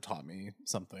 because it taught me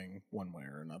something one way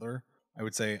or another. I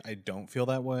would say I don't feel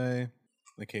that way in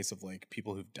the case of like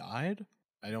people who've died.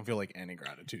 I don't feel like any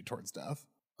gratitude towards death.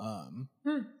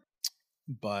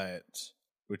 But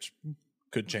which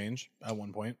could change at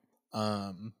one point.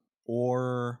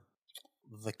 Or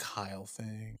the Kyle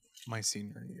thing, my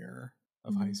senior year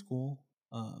of high school.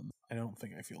 I don't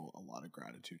think I feel a lot of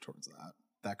gratitude towards that.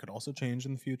 That could also change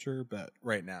in the future, but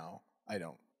right now I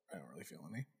don't really feel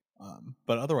any.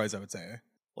 But otherwise I would say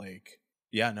like,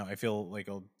 I feel like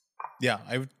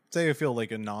I would say I feel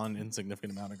like a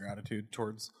non-insignificant amount of gratitude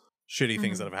towards shitty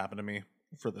things that have happened to me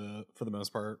for the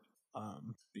most part.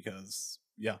 Because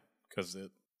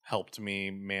it helped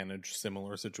me manage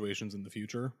similar situations in the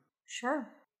future. Sure.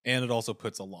 And it also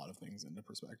puts a lot of things into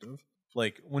perspective.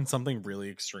 Like when something really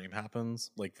extreme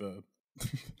happens, like the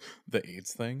the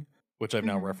AIDS thing, which I've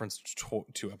now referenced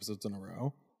 2 episodes in a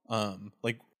row.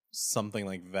 Like something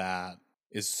like that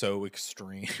is so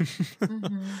extreme.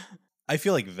 I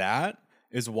feel like that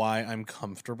is why I'm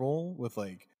comfortable with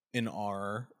like in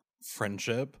our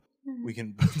friendship we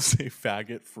can both say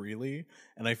faggot freely,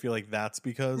 and I feel like that's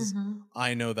because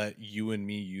I know that you and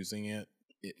me using it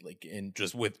like in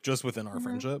just within our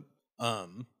friendship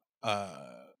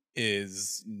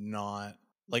is not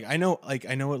like I know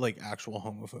what like actual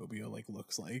homophobia like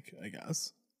looks like, I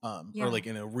guess, or like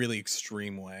in a really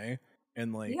extreme way,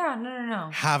 and like no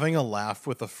having a laugh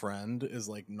with a friend is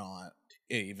like not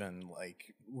even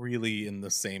like really in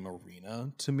the same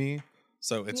arena to me,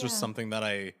 so it's just something that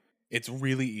it's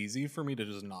really easy for me to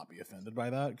just not be offended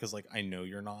by that because like I know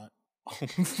you're not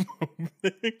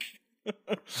homophobic.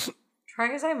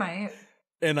 Try as I might.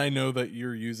 And I know that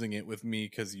you're using it with me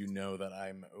because you know that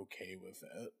I'm okay with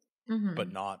it,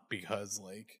 but not because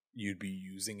like you'd be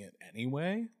using it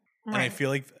anyway. Right. And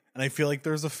I feel like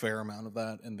there's a fair amount of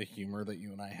that in the humor that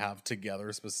you and I have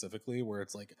together specifically, where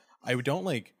it's like I don't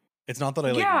like. It's not that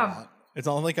I like. It's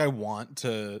not like I want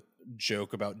to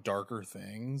joke about darker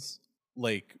things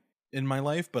like in my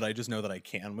life, but I just know that I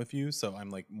can with you, so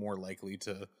I'm like more likely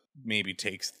to maybe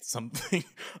take something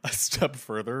a step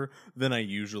further than I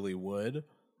usually would,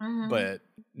 but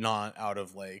not out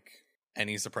of like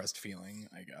any suppressed feeling,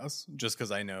 I guess, just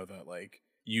because I know that like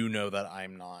you know that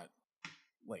I'm not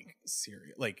like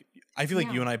serious. Like I feel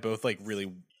like you and I both like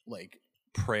really like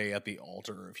pray at the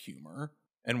altar of humor,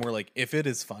 and we're like, if it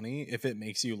is funny, if it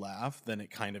makes you laugh, then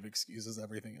it kind of excuses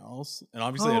everything else. And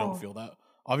obviously I don't feel that.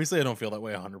 Obviously I don't feel that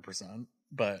way 100%,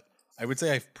 but I would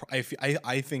say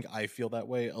I think I feel that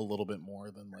way a little bit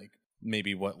more than like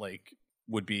maybe what like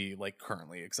would be like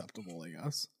currently acceptable, I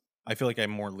guess. I feel like I'm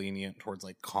more lenient towards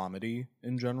like comedy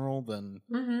in general than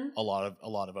a lot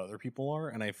of other people are,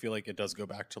 and I feel like it does go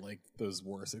back to like those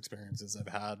worst experiences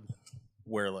I've had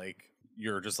where like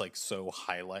you're just like so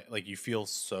like you feel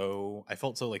so I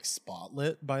felt so like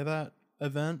spotlit by that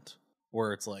event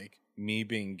where it's like me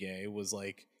being gay was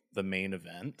like the main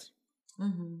event.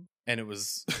 And it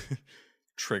was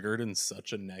triggered in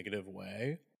such a negative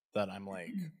way that I'm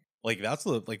like that's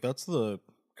the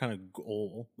kind of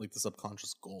goal, like the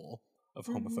subconscious goal of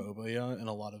homophobia and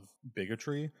a lot of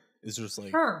bigotry is just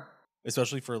like,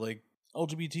 especially for like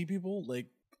LGBT people, like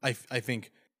I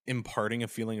think imparting a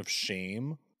feeling of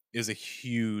shame is a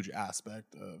huge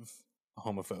aspect of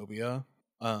homophobia.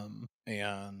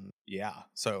 And yeah,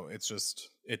 so it's just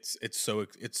it's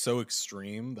so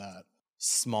extreme that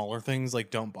smaller things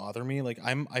like don't bother me. Like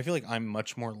I feel like I'm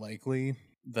much more likely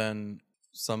than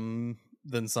some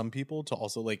people to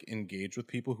also like engage with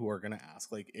people who are going to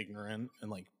ask like ignorant and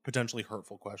like potentially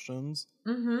hurtful questions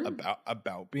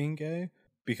about being gay,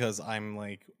 because I'm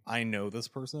like, I know this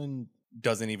person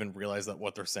doesn't even realize that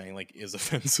what they're saying like is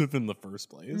offensive in the first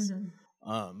place.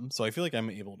 So I feel like I'm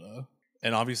able to,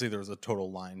 and obviously there's a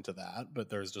total line to that, but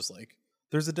there's just like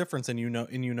there's a difference, and you know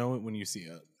it when you see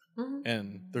it.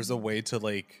 And there's a way to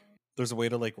like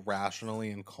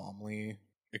rationally and calmly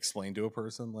explain to a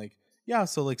person like, yeah,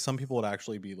 so like some people would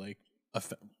actually be like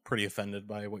pretty offended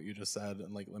by what you just said,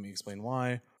 and like let me explain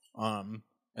why, and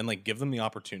like give them the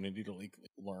opportunity to like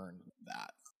learn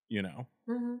that, you know.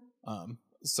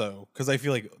 So because I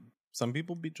feel like some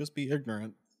people just be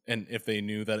ignorant, and if they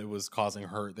knew that it was causing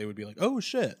hurt, they would be like, oh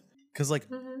shit, because like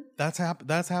that's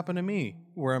happened to me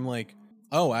where I'm like,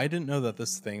 oh, I didn't know that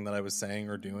this thing that I was saying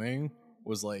or doing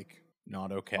was like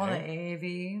not okay. On the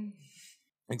AV.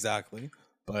 Exactly.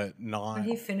 But not. Are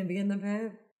you finna be in the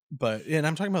pit? But, and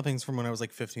I'm talking about things from when I was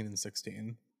like 15 and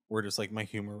 16, where just like my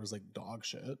humor was like dog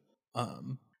shit.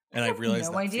 And I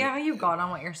realized no idea how you got on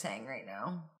what you're saying right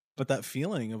now. But that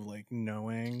feeling of like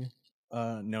knowing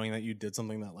that you did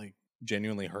something that like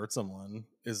genuinely hurt someone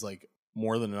is like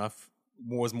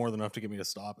was more than enough to get me to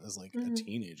stop as like a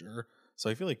teenager. So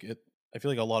I feel like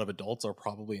a lot of adults are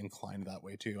probably inclined that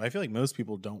way too. I feel like most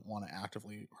people don't want to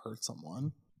actively hurt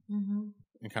someone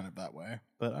in kind of that way.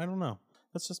 But I don't know.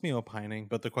 That's just me opining.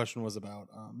 But the question was about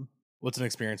what's an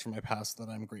experience from my past that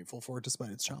I'm grateful for despite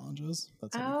its challenges.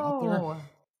 That's how we got there.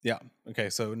 Yeah. Okay.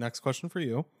 So next question for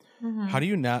you: how do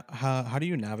you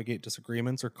navigate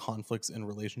disagreements or conflicts in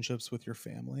relationships with your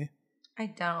family? I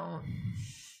don't.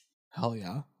 Hell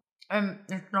yeah.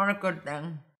 It's not a good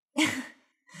thing.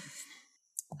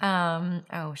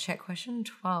 Oh shit. Question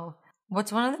 12.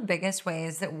 What's one of the biggest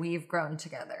ways that we've grown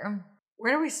together?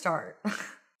 Where do we start?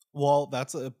 Well,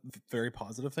 that's a very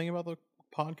positive thing about the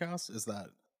podcast, is that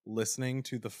listening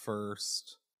to the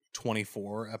first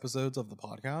 24 episodes of the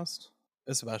podcast,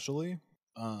 especially,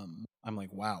 I'm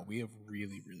like, wow, we have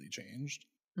really, really changed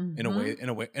in a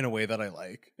way that I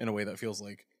like, in a way that feels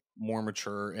like more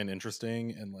mature and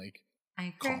interesting and like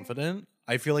confident.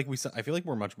 I feel like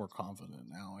we're much more confident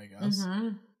now, I guess.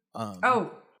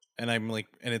 And I'm like,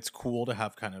 and it's cool to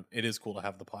have the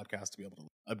podcast to be able to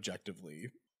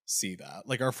objectively see that.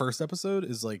 Like our first episode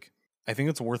is like, I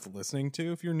think it's worth listening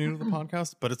to if you're new to the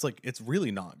podcast, but it's like, it's really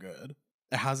not good.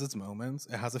 It has its moments.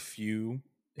 It has a few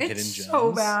hidden gems. It's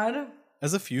so bad. It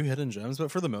has a few hidden gems, but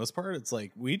for the most part, it's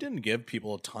like, we didn't give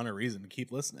people a ton of reason to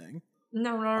keep listening.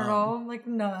 No, not at all. Like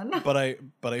none. But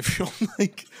I feel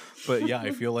like, but yeah,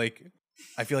 I feel like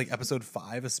episode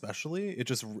 5 especially, it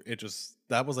just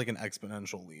that was like an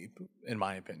exponential leap in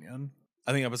my opinion.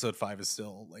 I think episode 5 is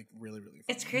still like really, really fun.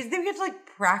 It's crazy that we had to like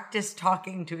practice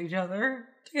talking to each other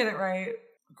to get it right.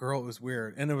 Girl, it was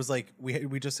weird. And it was like we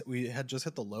had just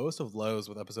hit the lowest of lows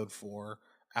with episode 4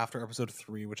 after episode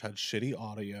 3, which had shitty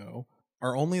audio.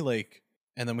 Our only like,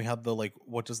 and then we had the like,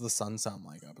 what does the sun sound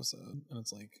like episode? And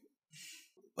it's like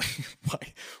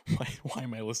why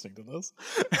am I listening to this?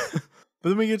 But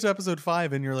then we get to episode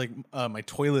 5 and you're like, my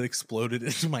toilet exploded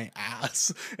into my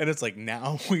ass. And it's like,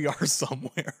 now we are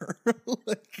somewhere.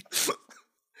 Like,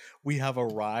 we have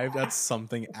arrived at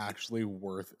something actually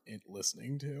worth it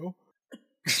listening to.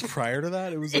 Prior to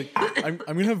that, it was like, I'm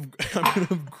gonna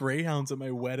have greyhounds at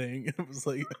my wedding. And it was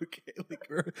like, okay, like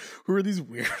who are these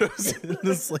weirdos in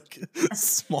this like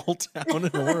small town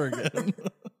in Oregon?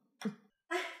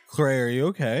 Claire, are you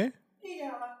okay?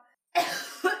 Yeah.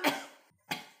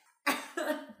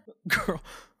 Girl,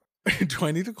 do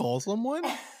I need to call someone?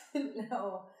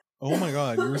 No. Oh my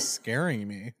god, you're scaring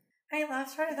me. I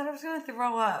laughed right. I thought I was gonna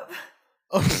throw up.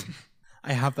 Oh,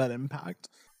 I have that impact.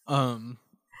 1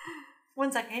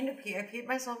 second, I need to pee. I peed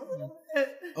myself a little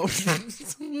bit. Oh. I'm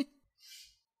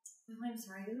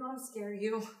sorry. I didn't want to scare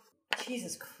you.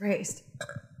 Jesus Christ.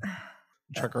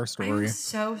 Check our story. I'm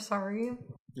so sorry.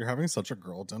 You're having such a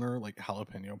girl dinner, like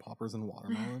jalapeno poppers and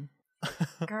watermelon.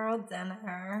 Girl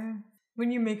dinner.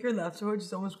 When you make her laugh so hard,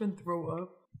 she's almost going to throw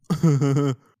up.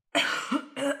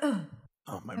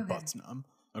 Oh, my butt's numb.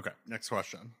 Okay, next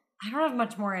question. I don't have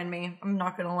much more in me. I'm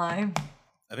not going to lie.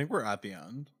 I think we're at the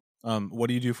end. What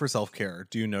do you do for self-care?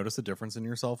 Do you notice a difference in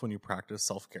yourself when you practice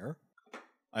self-care?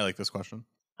 I like this question.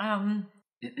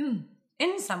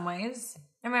 In some ways.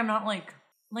 I mean, I'm not like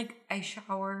I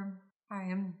shower. I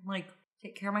am like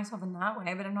take care of myself in that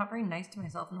way, but I'm not very nice to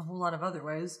myself in a whole lot of other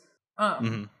ways.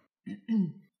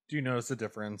 Do you notice a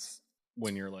difference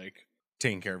when you're like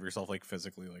taking care of yourself, like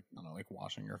physically, like I don't know, like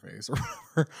washing your face or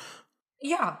whatever?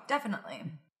 Yeah, definitely.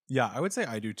 Yeah, I would say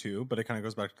I do too, but it kind of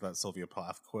goes back to that Sylvia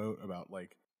Plath quote about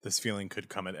like this feeling could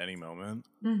come at any moment.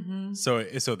 Mm-hmm. So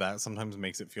that sometimes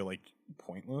makes it feel like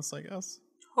pointless, I guess.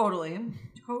 Totally.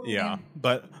 Yeah,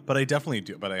 but I definitely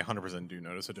do. But I 100% do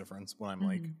notice a difference when I'm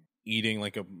like eating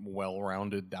like a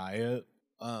well-rounded diet.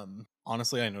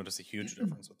 Honestly, I notice a huge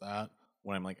difference with that.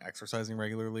 When I'm like exercising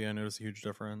regularly, I notice a huge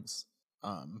difference.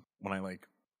 When I like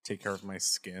take care of my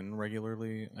skin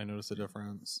regularly, I notice a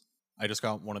difference. I just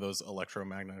got one of those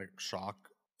electromagnetic shock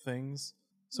things,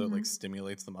 so it like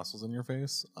stimulates the muscles in your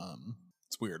face.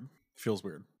 It's weird. It feels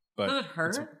weird, but does it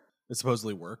hurt? It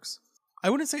supposedly works. I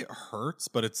wouldn't say it hurts,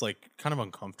 but it's like kind of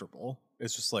uncomfortable.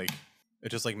 It's just like it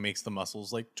just like makes the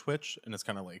muscles like twitch, and it's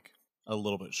kind of like a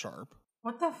little bit sharp.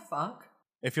 What the fuck?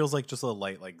 It feels like just a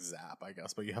light like zap, I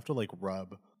guess, but you have to like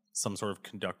rub some sort of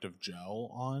conductive gel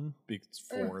on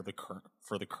for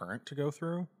the current to go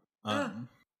through.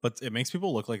 But it makes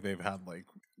people look like they've had like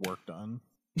work done.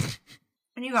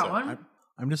 And you got one?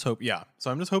 I'm just hoping. Yeah, so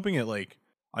I'm just hoping it like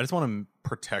I just want to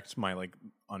protect my like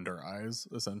under eyes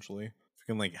essentially. If it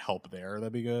can like help there,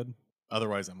 that'd be good.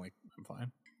 Otherwise, I'm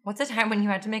fine. What's a time when you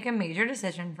had to make a major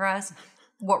decision for us?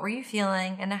 What were you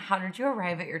feeling, and how did you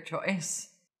arrive at your choice?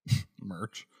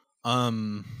 Merch.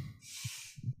 Like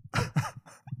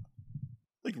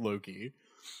Loki.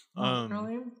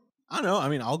 Really? I don't know. I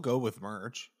mean, I'll go with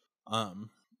merch.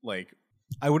 Like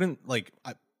I wouldn't like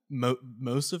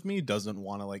most of me doesn't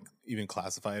want to like even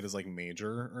classify it as like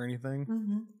major or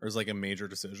anything or as like a major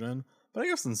decision, but I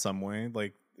guess in some way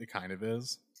like it kind of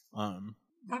is.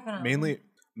 Definitely.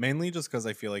 Mainly just because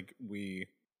I feel like we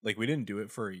didn't do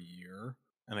it for a year,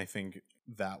 and I think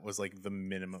that was like the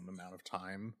minimum amount of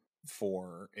time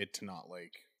for it to not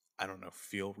like I don't know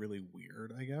feel really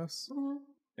weird. I guess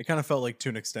it kind of felt like to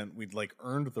an extent we'd like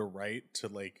earned the right to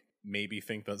like maybe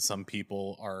think that some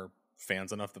people are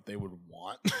fans enough that they would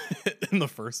want it in the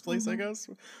first place, I guess,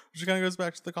 which kind of goes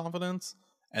back to the confidence.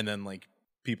 And then like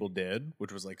people did,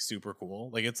 which was like super cool.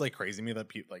 Like it's like crazy to me that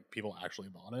people actually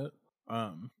bought it,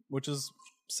 which is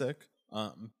sick.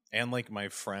 And like my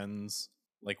friends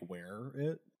like wear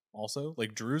it also.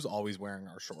 Like Drew's always wearing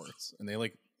our shorts, and they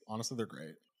like honestly they're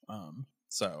great.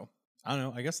 So I don't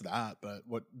know, I guess that, but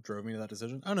what drove me to that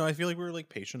decision? I don't know, I feel like we were like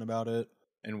patient about it,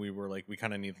 and we were like we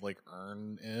kind of need to like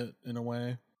earn it in a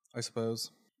way, I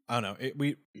suppose. I don't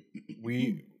know.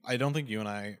 I don't think you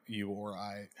or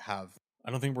I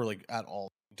I don't think we're like at all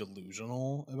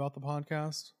delusional about the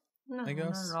podcast. No, I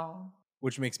guess. not at all.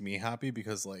 Which makes me happy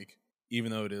because like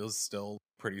even though it is still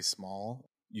pretty small,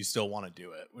 you still want to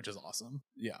do it, which is awesome.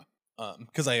 Yeah.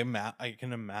 Because I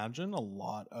can imagine a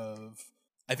lot of.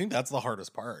 I think that's the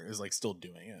hardest part is like still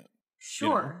doing it.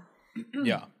 Sure. You know?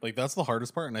 Yeah, like that's the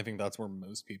hardest part, and I think that's where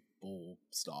most people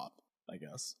stop, I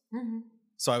guess.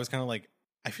 So I was kind of like,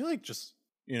 I feel like just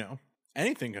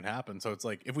anything can happen. So it's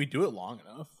like if we do it long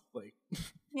enough, like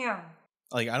Yeah.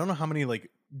 like I don't know how many like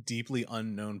deeply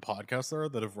unknown podcasts there are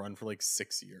that have run for like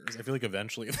 6 years. I feel like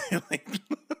eventually they like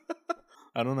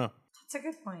I don't know. That's a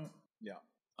good point. Yeah.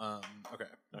 Okay,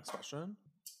 next question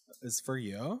is for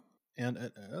you, and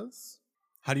it is: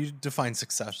 how do you define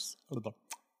success?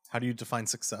 How do you define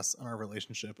success in our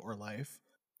relationship or life?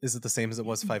 Is it the same as it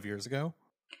was 5 years ago?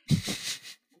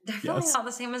 Definitely Yes. not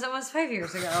the same as it was 5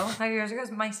 years ago. 5 years ago,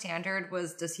 my standard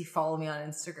was, does he follow me on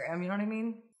Instagram? You know what I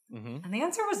mean? Mm-hmm. And the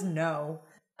answer was no.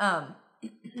 I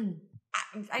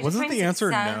just Wasn't find the answer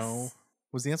success- no?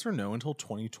 Was the answer no until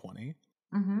 2020?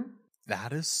 Mm-hmm.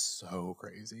 That is so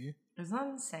crazy. Isn't that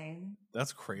insane?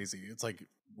 That's crazy. It's like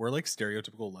we're like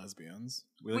stereotypical lesbians.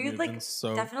 We We, moved like, in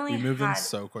so definitely we moved in had-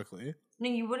 so quickly. No,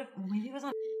 you would have. Maybe it was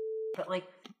on. But like,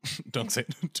 Don't say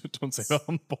that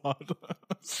on pod.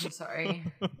 I'm sorry.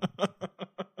 No,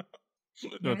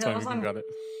 Maybe it's that fine. was We can on- cut it.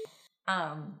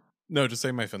 Um, No, just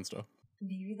say my Finsta.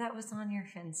 maybe that was on your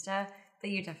Finsta, but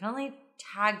you definitely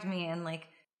tagged me in like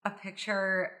a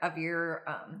picture of your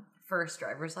first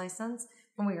driver's license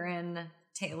when we were in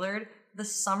Tailored the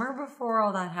summer before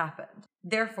all that happened.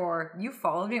 Therefore, you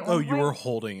followed me at one Oh, point. you were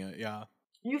holding it. Yeah.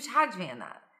 You tagged me in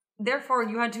that. Therefore,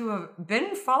 you had to have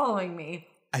been following me,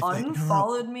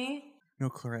 unfollowed me. No,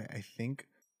 Claire, I think.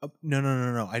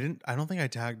 No. I didn't. I don't think I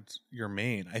tagged your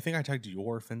main. I think I tagged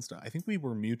your Finsta. I think we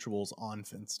were mutuals on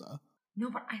Finsta. No,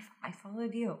 but I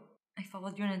followed you. I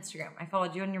followed you on Instagram. I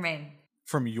followed you on your main.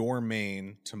 From your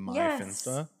main to my Yes.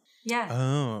 Finsta. Yes.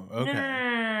 Oh, okay.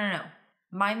 No.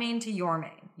 My main to your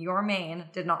main. Your main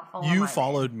did not follow You my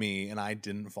followed main. me, and I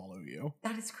didn't follow you.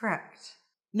 That is correct.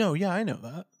 No, yeah, I know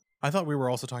that. I thought we were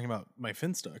also talking about my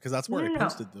Finsta because that's where No. I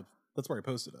posted the. That's where I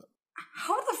posted it.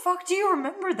 How the fuck do you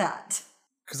remember that?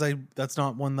 Because that's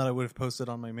not one that I would have posted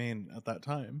on my main at that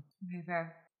time. Okay,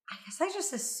 fair. I guess I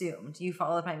just assumed you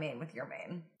followed my main with your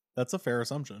main. That's a fair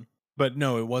assumption. But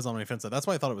no, it was on my Finsta. That's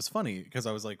why I thought it was funny because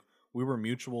I was like, we were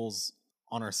mutuals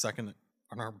on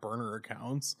our burner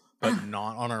accounts, but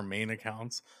not on our main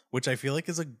accounts, which I feel like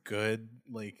is a good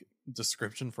like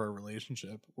description for a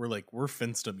relationship. We're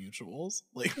Finsta mutuals.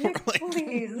 Like Nick, we're like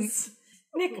please.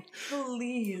 Nick,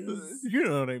 please. You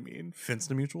know what I mean?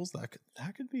 Finsta mutuals.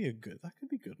 That could be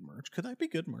good merch. Could that be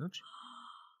good merch?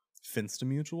 Finsta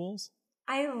mutuals.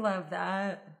 I love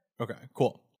that. Okay,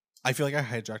 cool. I feel like I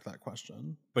hijacked that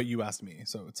question, but you asked me,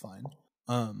 so it's fine.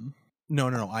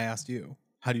 No. I asked you.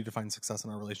 How do you define success in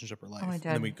our relationship or life? Oh, I And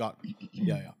did. then we got,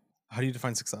 yeah. How do you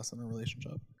define success in a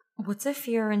relationship? What's a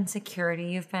fear or insecurity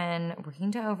you've been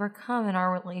working to overcome in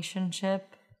our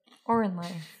relationship or in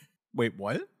life? Wait,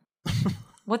 what?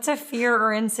 What's a fear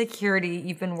or insecurity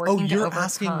you've been working to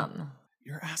overcome?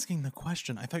 You're asking the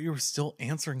question. I thought you were still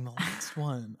answering the last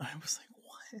one. I was like,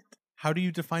 what? How do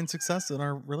you define success in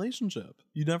our relationship?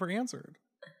 You never answered.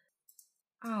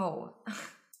 Oh.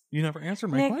 You never answered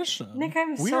my question. Nick,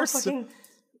 I'm We so are fucking...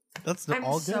 That's I'm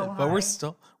all good, so but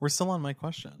high. we're still on my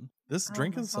question. This Oh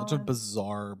drink my is such a God.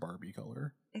 bizarre Barbie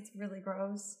color. It's really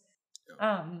gross.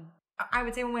 I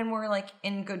would say when we're like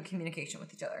in good communication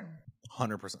with each other.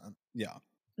 100%. Yeah.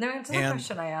 Now answer the And-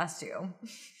 question I asked you.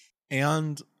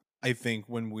 And I think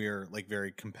when we're like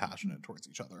very compassionate towards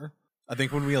each other, I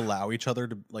think when we allow each other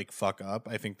to like fuck up,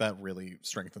 I think that really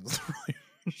strengthens the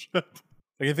relationship.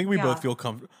 Like I think we Yeah. both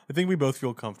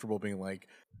feel comfortable being like,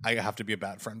 I have to be a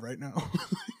bad friend right now.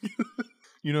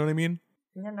 You know what I mean?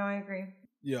 Yeah, no, I agree.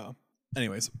 Yeah.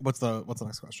 Anyways, what's the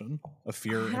next question? A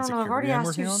fear, I don't know. insecurity I've already I'm asked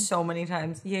working you on? so many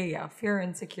times. Yeah. Fear,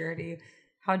 insecurity.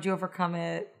 How'd you overcome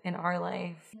it in our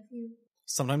life?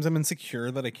 Sometimes I'm insecure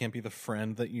that I can't be the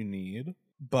friend that you need,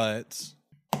 but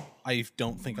I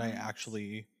don't think I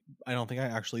actually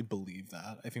believe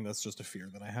that. I think that's just a fear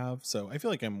that I have. So I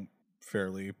feel like I'm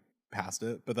fairly past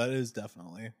it, but that is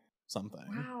definitely something.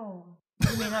 Wow.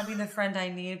 You may not be the friend I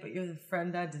need, but you're the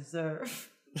friend I deserve.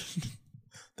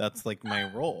 That's like my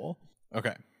role.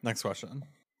 Okay, next question.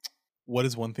 What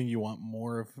is one thing you want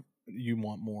more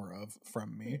of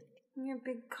from me? Your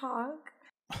big cock.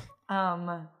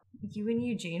 You and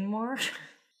Eugene more?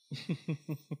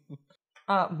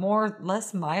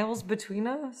 Less miles between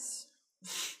us?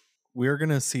 We're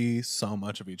gonna see so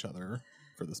much of each other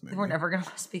for this movie. We're never going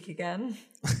to speak again.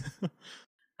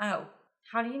 Oh,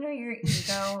 how do you know your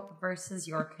ego versus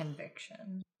your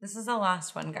conviction? This is the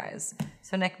last one, guys.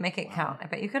 So, Nick, make it count. I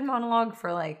bet you could monologue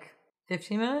for like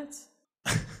 15 minutes.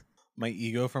 My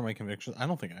ego for my conviction. I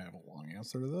don't think I have a long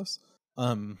answer to this.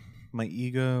 My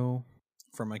ego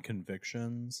for my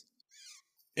convictions.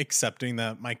 Accepting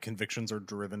that my convictions are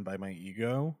driven by my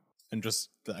ego. And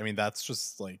that's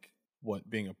just like what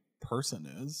being a person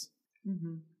is.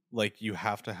 Mm-hmm. Like you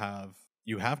have to have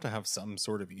you have to have some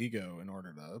sort of ego in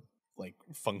order to like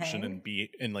function and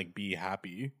be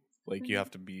happy. Like you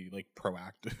have to be like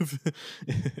proactive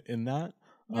in that.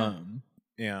 Yeah.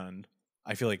 And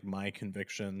I feel like my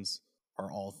convictions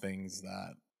are all things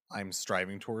that I'm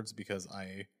striving towards because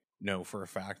I know for a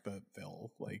fact that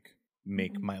they'll like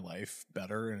make my life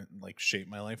better and like shape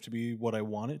my life to be what I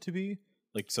want it to be.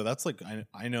 Like, so that's like,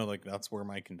 I know like that's where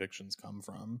my convictions come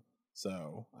from.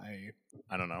 So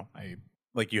I don't know. I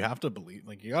like, you have to believe,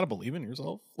 like you got to believe in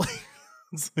yourself. Like,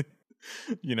 it's like,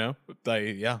 you know,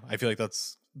 I feel like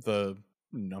that's the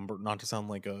number, not to sound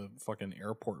like a fucking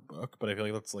airport book, but I feel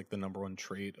like that's like the number one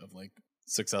trait of like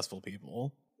successful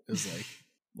people is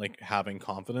like having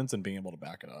confidence and being able to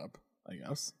back it up, I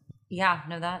guess. Yeah,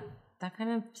 no, that kind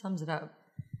of sums it up.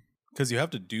 Because you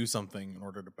have to do something in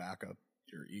order to back up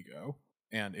your ego.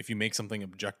 And if you make something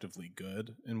objectively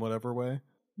good in whatever way,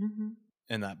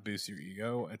 and that boosts your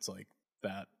ego, it's like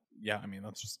that. Yeah, I mean,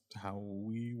 that's just how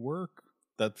we work.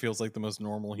 That feels like the most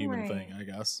normal human thing, I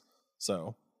guess.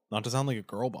 So, not to sound like a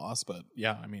girl boss, but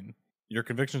yeah, I mean, your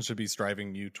convictions should be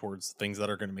striving you towards things that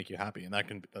are going to make you happy, and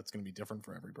that's going to be different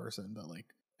for every person. But like,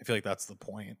 I feel like that's the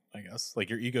point, I guess. Like,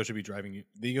 your ego should be driving you.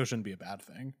 The ego shouldn't be a bad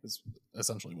thing. Is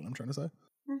essentially what I'm trying to say.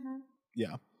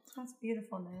 Yeah, that's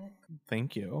beautiful, Nick.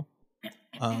 Thank you.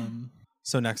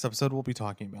 So next episode we'll be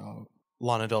talking about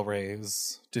Lana Del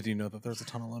Rey's Did You Know That There's a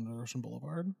Tunnel Under Ocean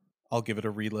Boulevard? I'll give it a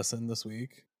re-listen this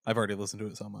week. I've already listened to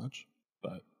it so much,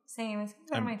 but same. It's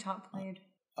one of my top played.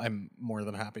 I'm more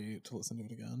than happy to listen to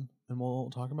it again, and we'll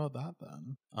talk about that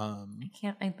then. I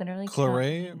literally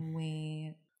Claret, can't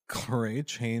wait. Claret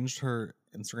changed her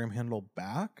Instagram handle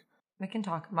back. We can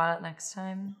talk about it next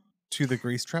time. To the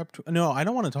Grease Trap. No, I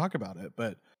don't want to talk about it,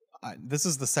 but this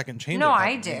is the second change. No,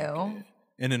 I do.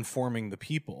 In informing the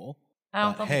people.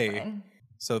 Oh, hey,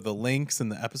 so the links and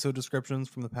the episode descriptions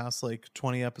from the past like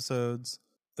 20 episodes,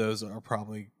 those are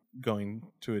probably going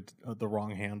to the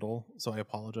wrong handle. So I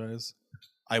apologize.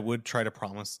 I would try to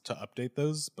promise to update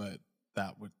those, but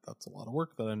that's a lot of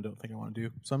work that I don't think I want to do.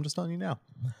 So I'm just telling you now.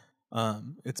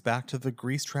 It's back to the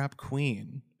Grease Trap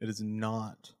Queen. It is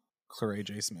not Claret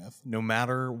J. Smith. No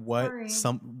matter what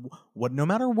no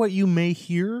matter what you may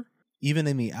hear, even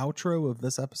in the outro of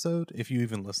this episode, if you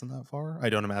even listen that far, I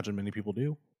don't imagine many people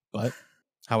do. But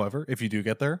however, if you do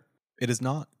get there, it is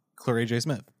not Claret J.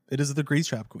 Smith. It is the Grease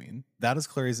Trap Queen. That is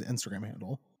Claret's Instagram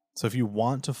handle. So if you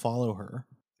want to follow her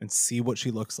and see what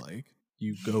she looks like,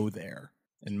 you go there.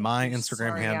 And my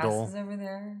Instagram handle over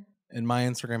there. And my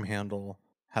Instagram handle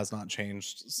has not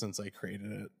changed since I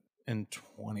created it in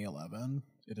 2011.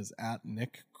 It is at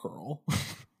Nick Curl.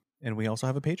 And we also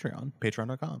have a Patreon,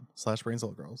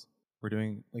 patreon.com/BrainCellGirls. We're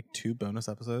doing like 2 bonus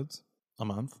episodes a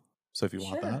month. So if you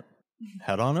want that,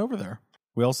 head on over there.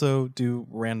 We also do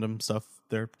random stuff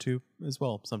there too as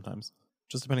well sometimes.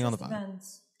 Just depending on the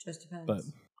vibe. Just depends. But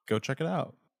go check it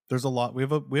out. There's a lot. We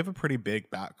have a pretty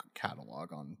big back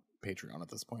catalog on Patreon at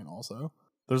this point also.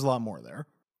 There's a lot more there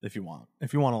if you want.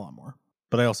 If you want a lot more.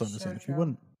 But I also understand if you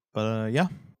wouldn't. But yeah.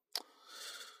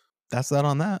 That's that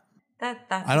on that. That's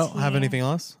I don't have anything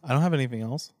else. I love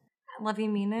you,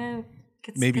 Mina.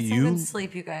 Get some good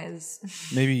sleep, you guys.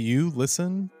 Maybe you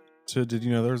listen to Did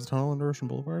You Know There Was a Tunnel Under Ocean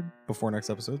Boulevard before next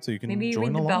episode so you can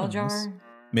join along. Bell Jar.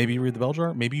 Maybe you read the Bell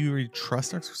Jar. Maybe you read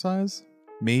Trust Exercise.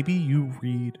 Maybe you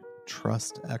read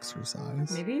Trust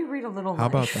Exercise. Maybe you read A Little Life. How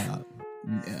about that?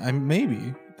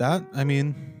 Maybe. That, I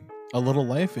mean, A Little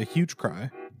Life, a huge cry.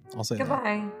 I'll say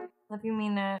Goodbye. Love you,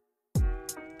 Mina.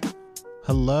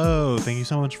 Hello, thank you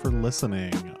so much for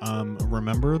listening.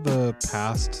 Remember the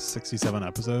past 67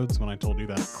 episodes when I told you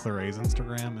that Claret's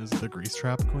Instagram is the Grease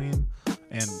Trap Queen?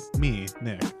 And me,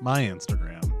 Nick, my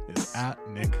Instagram is at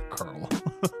Nick Curl.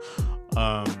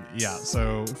 Yeah,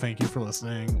 so thank you for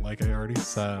listening. Like I already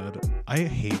said, I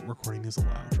hate recording these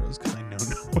little outros because I know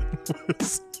no one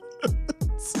listens.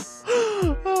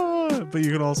 But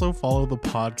you can also follow the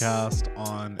podcast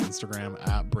on Instagram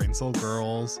at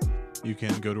BrainCellGirls. You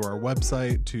can go to our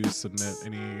website to submit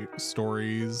any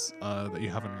stories that you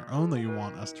have on your own that you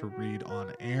want us to read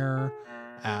on air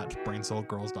at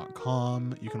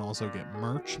braincellgirls.com. You can also get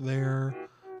merch there,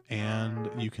 and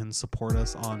you can support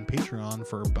us on Patreon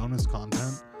for bonus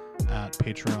content at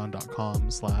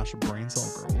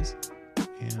patreon.com/braincellgirls.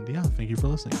 And yeah, thank you for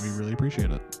listening. We really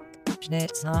appreciate it.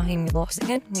 It's not him, boss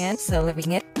again. Yeah, so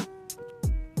living it.